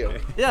thank you.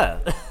 Yeah.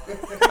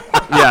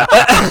 Yeah.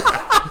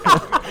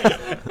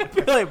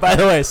 By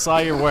the way, saw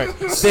your work.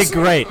 Did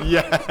great.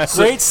 Yeah.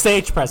 Great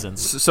stage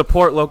presence.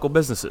 Support local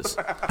businesses.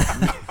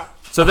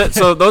 So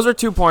those are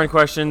 2 porn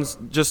questions,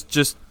 just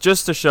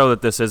to show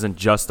that this isn't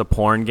just a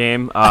porn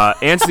game.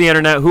 Answer the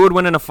internet. Who would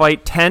win in a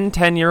fight? 10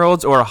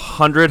 10-year-olds or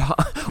 100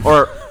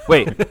 or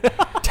wait,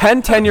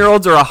 10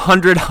 10-year-olds or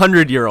 100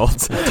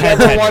 100-year-olds?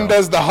 Whichever one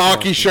does the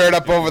hockey shirt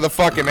up over the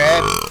fucking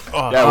head.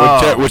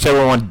 Yeah,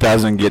 whichever one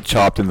doesn't get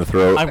chopped in the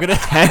throat. I'm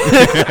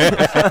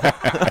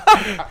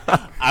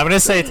gonna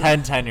say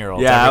 10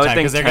 10-year-olds. Yeah, I would think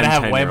because they're gonna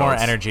have way more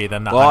 10-year-olds. energy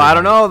than the. Well, I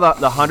don't know the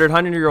 100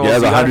 100-year-olds. Yeah,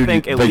 you gotta 100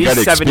 think at they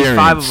least got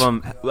 75 of experience.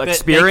 them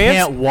experience. They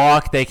can't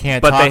walk. They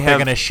can't But talk. they're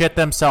Gonna shit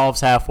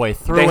themselves halfway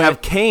through. They it.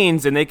 have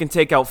canes and they can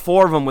take out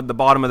 4 of them with the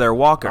bottom of their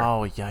walker.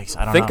 Oh yikes!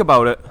 I don't Think know.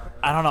 about it.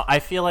 I don't know. I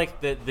feel like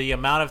the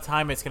amount of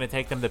time it's going to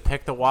take them to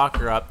pick the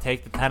walker up,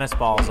 take the tennis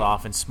balls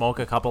off, and smoke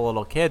a couple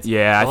little kids.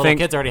 Yeah, the I little think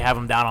kids already have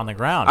them down on the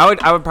ground.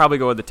 I would probably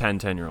go with the 10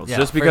 10-year-olds Yeah,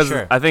 just for because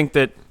sure. I think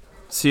that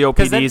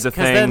COPD is a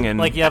thing then, and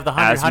like you have the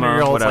 100 asthma,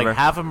 100-year-olds, whatever. like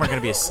half of them are going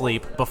to be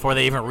asleep before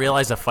they even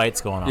realize a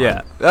fight's going on.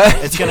 Yeah.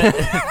 It's gonna.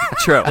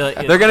 True.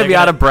 They're gonna be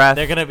out of breath.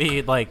 They're gonna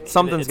be like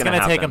Something's It's gonna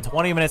gonna take happen. them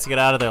 20 minutes to get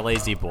out of their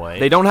lazy boy.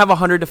 They don't have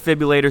 100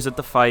 defibrillators at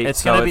the fight.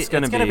 It's so gonna be it's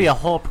gonna be a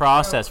whole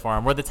process for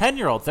them. Where the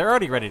 10-year-olds, they're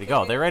already ready to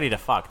go. They're ready to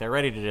fuck. They're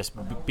ready to just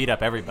beat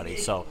up everybody.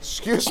 So.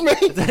 Excuse me.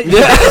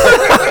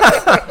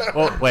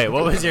 Well, wait,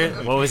 what was your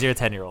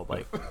 10-year-old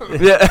like?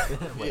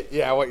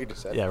 Yeah, what you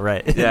just said. Yeah,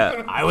 right.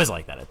 Yeah. I was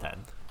like that at 10.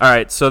 All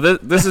right, so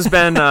this has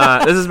been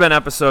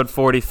episode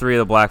 43 of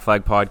the Black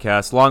Flag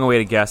Podcast.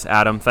 Long-awaited guest,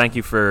 Adam. Thank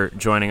you for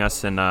joining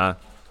us and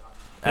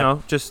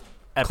just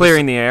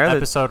clearing the air.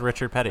 Episode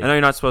Richard Petty. I know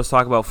you're not supposed to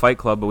talk about Fight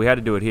Club, but we had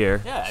to do it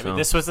here. Yeah, I so. mean,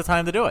 this was the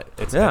time to do it.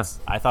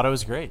 I thought it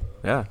was great.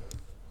 Yeah.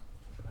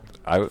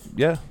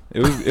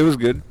 It was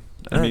good.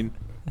 I mean,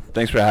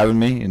 thanks for having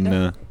me, and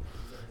I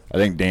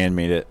think Dan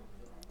made it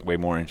way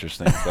more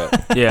interesting.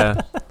 But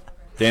yeah.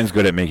 Dan's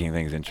good at making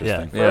things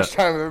interesting. First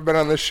time I've ever been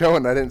on this show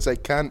and I didn't say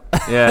cunt.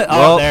 Yeah.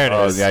 Well, there it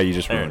is. Oh, yeah, you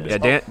just ruined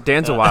it. Yeah,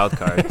 Dan's a wild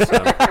card.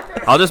 So.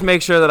 I'll just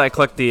make sure that I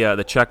click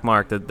the check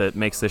mark that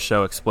makes this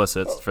show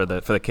explicit for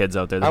the kids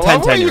out there. The I 10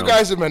 love what you 10-year-olds.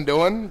 guys have been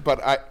doing,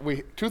 but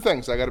 2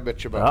 things I got to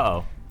bitch about.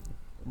 Uh-oh.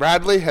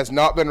 Bradley has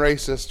not been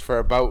racist for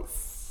about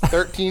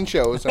 13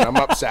 shows, and I'm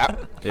upset.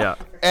 Yeah.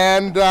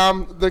 And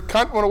the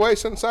cunt went away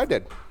since I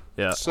did.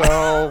 Yeah.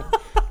 So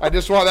I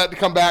just want that to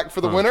come back for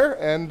the winner.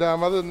 And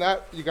other than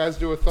that, you guys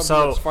do something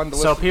that's fun to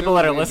listen to. So people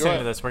that are and enjoy listening it.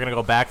 to this, we're going to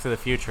go back to the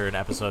future in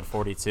episode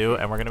 42,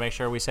 and we're going to make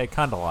sure we say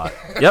cunt a lot.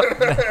 Yep.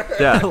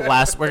 Yeah.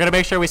 We're going to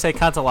make sure we say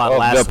cunt a lot There'll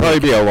last probably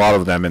week. be a lot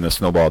of them in the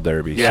snowball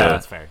derby. Yeah. So.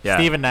 That's fair. Yeah.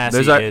 Stephen Nassy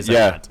There's a- is a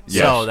yeah, cunt.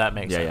 yes. So that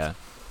makes sense. Yeah.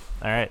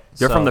 All right.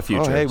 You're so- from the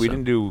future. Oh, hey, we so.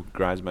 didn't do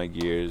Grinds My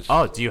Gears.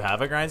 Oh, do you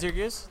have a Grinds Your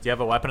Gears? Do you have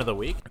a weapon of the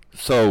week?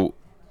 So,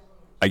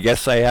 I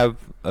guess I have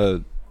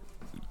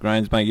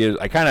Grinds My Gears.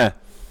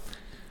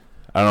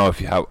 I don't know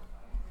if you have.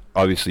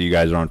 Obviously, you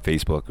guys are on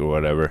Facebook or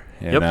whatever.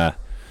 And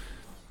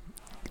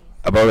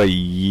about a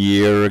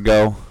year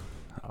ago,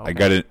 I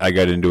got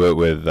into it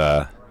with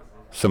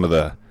some of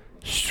the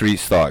street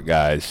stock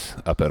guys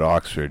up at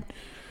Oxford.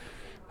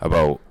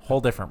 About Whole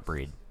different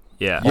breed.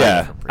 Yeah.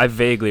 Yeah. I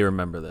vaguely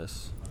remember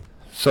this.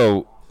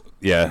 So,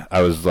 yeah,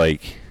 I was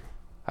like,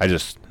 I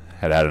just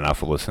had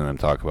enough of listening to them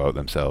talk about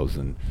themselves.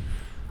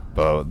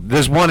 But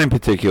there's one in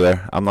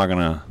particular. I'm not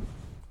gonna.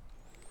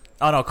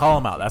 Oh no, call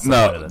him out. That's the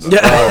No. point of this.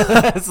 Yeah.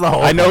 That's the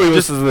whole I know point. he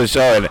listens to the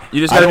show. And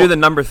You just I got to do don't- the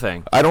number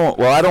thing. I don't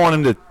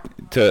want him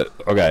to.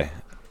 Okay,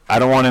 I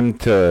don't want him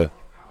to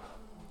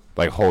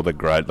like hold a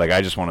grudge. Like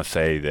I just want to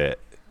say that.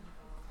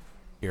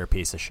 You're a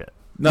piece of shit.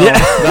 No,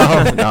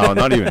 no,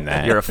 not even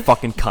that. You're a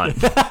fucking cunt.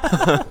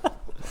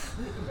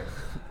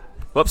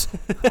 Whoops.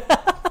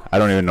 I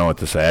don't even know what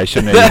to say. I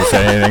shouldn't even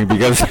say anything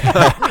because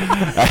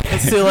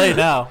It's too late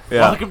now.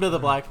 Yeah. Welcome to the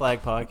Black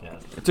Flag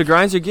Podcast. To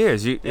grind your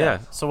gears. Yeah.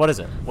 So what is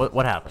it?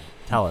 What happened?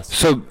 Tell us.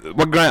 So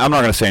I'm not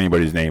going to say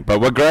anybody's name, but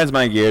what grinds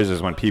my gears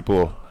is when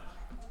people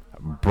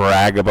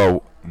brag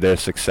about their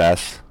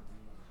success,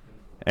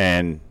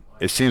 and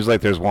it seems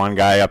like there's one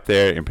guy up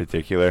there in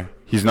particular.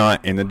 He's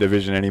not in the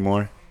division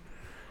anymore,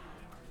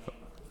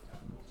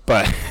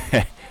 but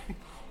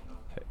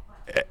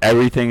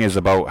everything is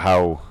about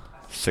how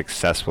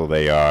successful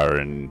they are,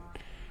 and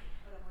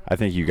I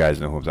think you guys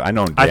know who I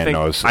know. Dan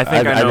knows. I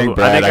think I know.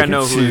 Brad, I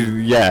know who.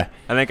 Yeah.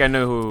 I think I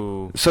know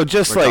who. So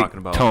just we're like talking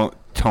about.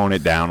 tone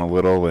it down a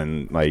little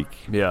and like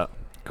Yeah.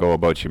 go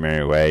about your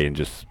merry way and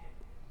just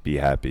be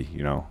happy.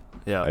 You know.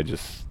 Yeah. I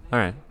just. All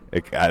right.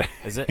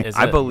 Is it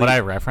I what believe- I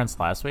referenced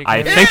last week?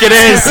 I maybe? think it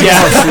is.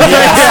 Yes.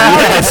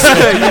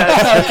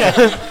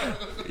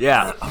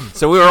 Yeah.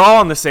 So we were all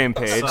on the same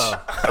page.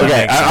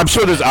 Okay, I'm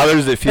sure there's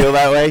others that feel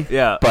that way.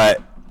 Yeah.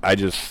 But I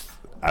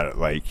don't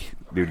like,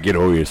 dude, get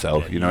over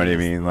yourself. You know what I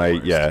mean?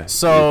 Like, yeah.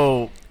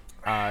 So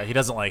he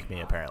doesn't like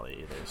me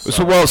apparently either.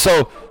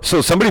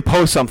 So somebody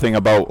posts something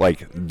about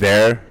like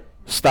their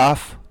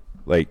stuff,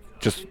 like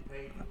just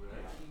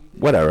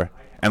whatever,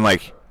 and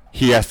like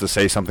he has to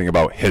say something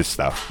about his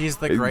stuff. He's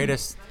the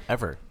greatest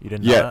ever. You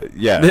didn't know that?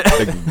 Yeah.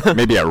 Like,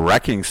 maybe at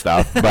wrecking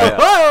stuff, but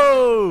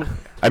Whoa!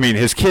 I mean,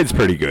 his kid's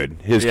pretty good.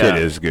 His kid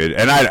is good,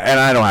 and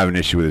I don't have an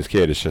issue with his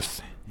kid. It's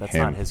just That's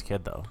him. not his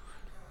kid though,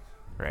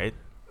 right?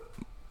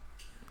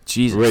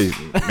 Jesus. Wait,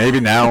 maybe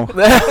now.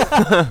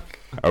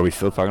 Are we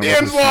still talking about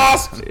Dan's this?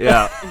 lost.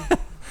 Yeah.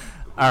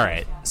 All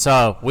right.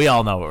 So we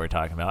all know what we're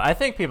talking about. I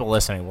think people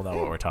listening will know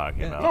what we're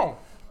talking about. No.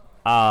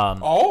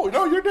 Oh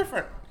no, you're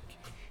different.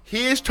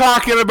 He's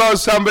talking about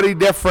somebody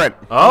different.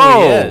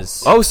 Oh, he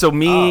is. Oh, so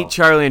me,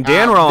 Charlie, and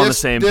Dan were all on the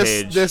same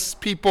page. This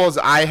people's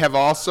I have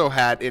also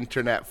had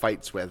internet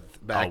fights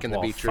with back in the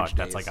beach church days.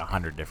 That's like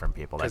 100 different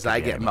people. Because I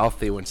get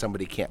mouthy when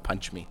somebody can't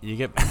punch me. You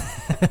get.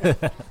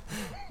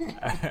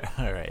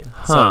 All right.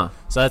 Huh.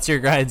 So that's your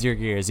grinds, your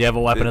gears. You have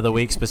a weapon of the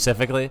week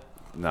specifically?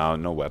 No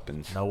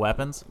weapons. No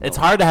weapons? It's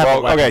hard to have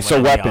a weapon. Okay, so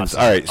when weapons.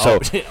 All right, so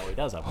he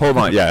does have hold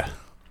on, yeah.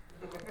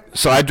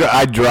 So I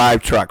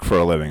drive truck for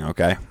a living,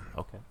 okay?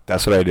 Okay.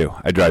 That's what I do.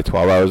 I drive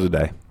 12 hours a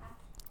day,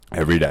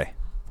 every day.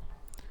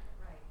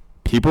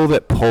 People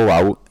that pull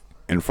out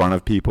in front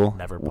of people.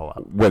 Never pull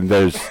out. When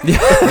there's when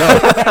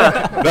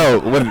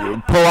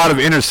pull out of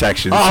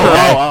intersections.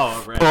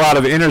 Right. Pull out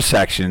of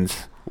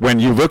intersections. When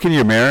you look in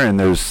your mirror and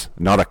there's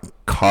not a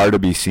car to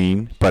be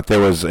seen, but there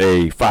was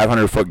a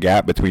 500-foot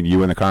gap between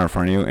you and the car in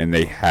front of you, and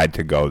they had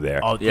to go there.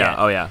 Oh Yeah.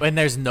 Oh, yeah. When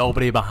there's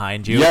nobody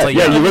behind you. Yeah, It's like,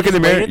 yeah, you look in the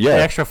mirror, waited yeah.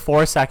 The extra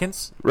 4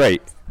 seconds.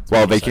 Right.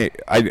 Well, they what you can't.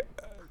 I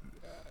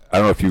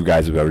don't know if you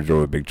guys have ever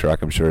drove a big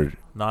truck. I'm sure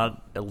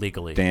Not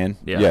illegally. Dan.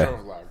 Yeah. Yeah.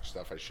 Large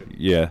stuff I shouldn't.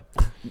 Yeah.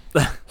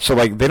 So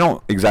like they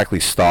don't exactly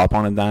stop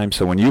on a dime.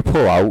 So when you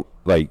pull out,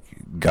 like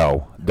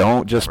go.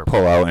 Don't just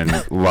pull out and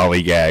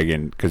lollygag,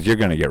 and because you're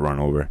gonna get run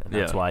over. And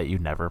that's why you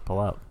never pull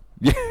out.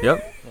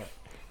 Yep.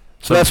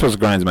 So that's what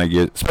grinds my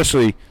gears,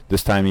 especially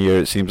this time of year.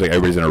 It seems like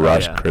everybody's in a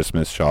rush, Yeah.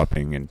 Christmas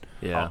shopping, and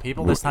Yeah. Oh,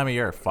 people this time of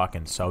year are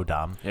fucking so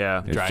dumb.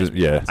 Yeah. it's just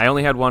yeah. I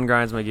only had one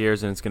grinds my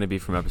gears, and it's going to be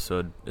from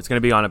episode. It's going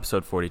to be on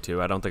episode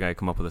 42. I don't think I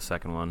come up with a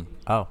second one.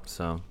 Oh.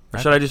 So, or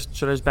should I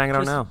just bang it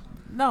out now?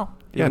 No.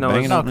 Yeah, no,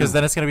 bang it No, out because now.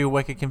 then it's gonna be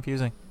wicked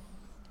confusing.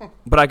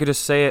 But I could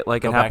just say it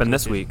like Go it back happened to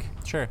this the week.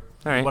 Sure.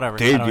 All right. Whatever.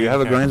 Dave, I do don't you even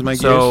have a care. grinds my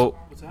gears? So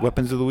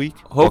weapons of the week.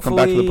 Welcome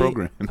back to the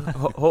program.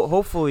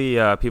 Hopefully,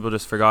 people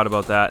just forgot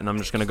about that, and I'm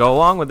just gonna go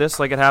along with this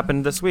like it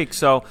happened this week.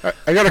 So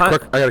I got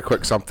a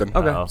quick something.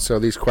 Okay. Uh-oh. So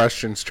these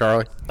questions,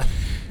 Charlie.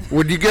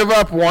 Would you give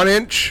up 1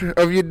 inch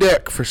of your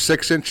dick for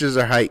 6 inches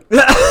of height?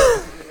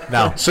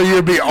 No. So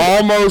you'd be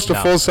almost a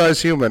No.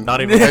 full-size human. Not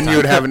even and one you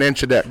would time. have an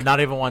inch of dick. Not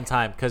even one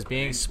time, because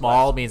being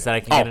small means that I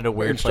can get into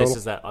weird inch total.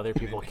 places that other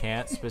people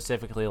can't.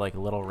 Specifically, like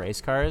little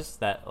race cars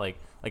that like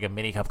a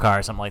mini cup car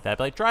or something like that. I'd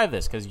be like, drive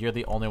this because you're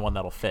the only one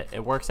that'll fit.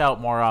 It works out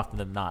more often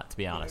than not, to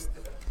be honest.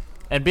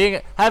 And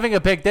having a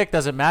big dick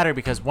doesn't matter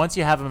because once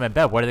you have them in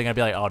bed, what are they gonna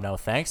be like? Oh no,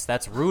 thanks.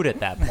 That's rude at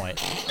that point.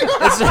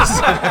 It's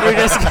just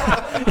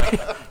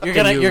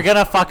you're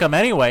gonna fuck them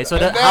anyway. So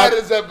That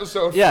is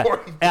episode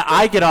 40. and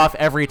I get off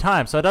every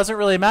time, so it doesn't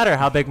really matter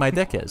how big my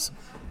dick is.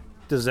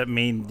 Does that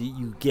mean that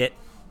you get,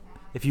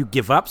 if you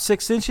give up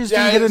 6 inches,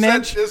 Yeah, do you get it an said,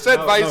 inch? it said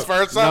vice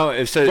versa. No,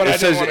 it says but I it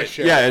didn't wanna says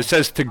share. yeah, it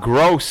says to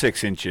grow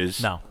 6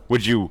 inches. No.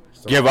 Would you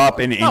give up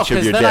an inch of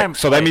 'cause your then dick? I'm,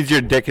 So that like, means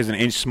your dick is an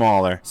inch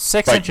smaller.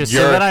 6 but inches. So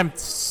you're- then I'm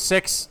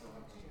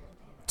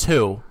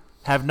 6'2",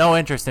 have no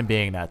interest in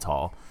being that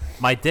tall.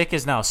 My dick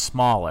is now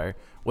smaller,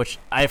 which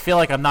I feel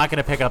like I'm not going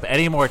to pick up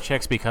any more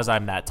chicks because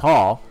I'm that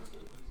tall.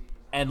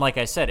 And like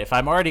I said, if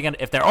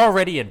they're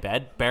already in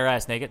bed, bare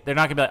ass naked, they're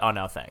not going to be like, oh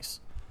no, thanks,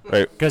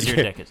 Right. because your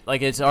dick is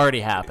like it's already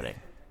happening.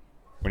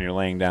 When you're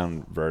laying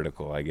down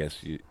vertical, I guess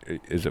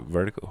is it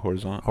vertical,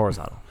 horizontal?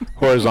 Horizontal.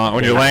 Horizontal.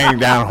 When you're laying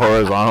down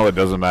horizontal, it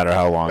doesn't matter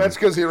how long. That's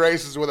because he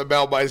races with a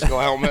Bell bicycle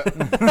helmet.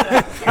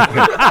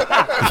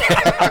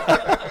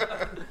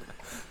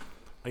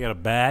 I got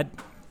a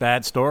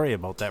bad story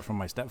about that from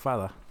my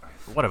stepfather.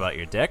 What about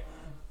your dick?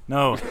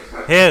 No,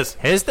 his.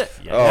 His dick?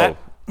 Yeah, Oh.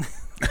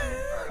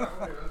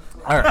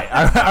 All right.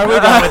 Are we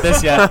done with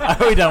this yet?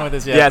 Are we done with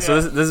this yet? yeah, so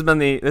this has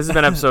been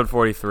episode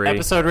 43.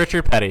 Episode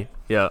Richard Petty.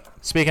 Yeah.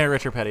 Speaking of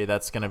Richard Petty,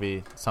 that's going to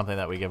be something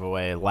that we give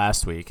away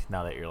last week.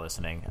 Now that you're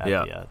listening at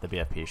the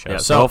BFP show, Yeah.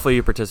 So hopefully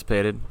you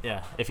participated.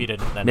 yeah, if you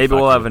didn't, then Maybe fuck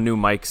we'll you. have a new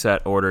mic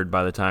set ordered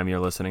by the time you're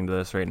listening to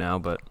this right now,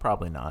 but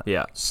Probably not.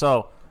 yeah.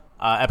 So,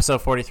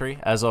 episode 43.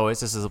 As always,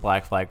 this is a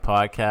Black Flag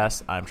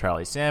podcast. I'm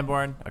Charlie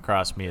Sanborn.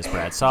 Across from me is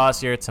Brad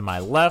Saucier. To my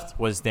left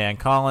was Dan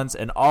Collins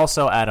and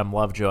also Adam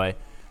Lovejoy.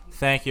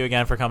 Thank you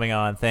again for coming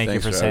on. Thanks you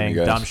for for having saying me,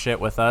 guys. dumb shit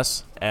with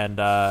us. And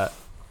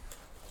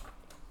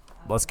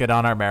let's get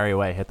on our merry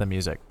way. Hit the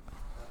music.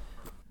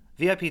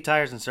 VIP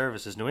Tires and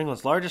Service is New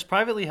England's largest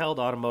privately held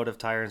automotive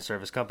tire and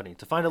service company.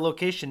 To find a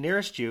location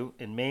nearest you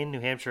in Maine, New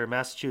Hampshire, or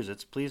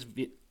Massachusetts, please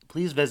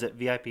please visit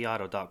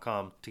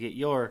VIPauto.com to get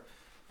your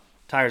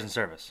tires and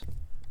service.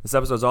 This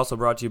episode is also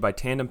brought to you by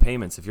Tandem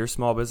Payments. If your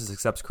small business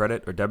accepts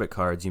credit or debit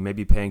cards, you may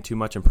be paying too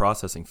much in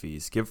processing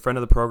fees. Give friend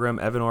of the program,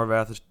 Evan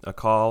Orvath, a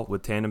call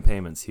with Tandem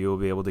Payments. He will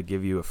be able to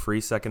give you a free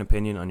second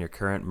opinion on your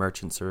current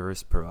merchant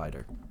service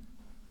provider.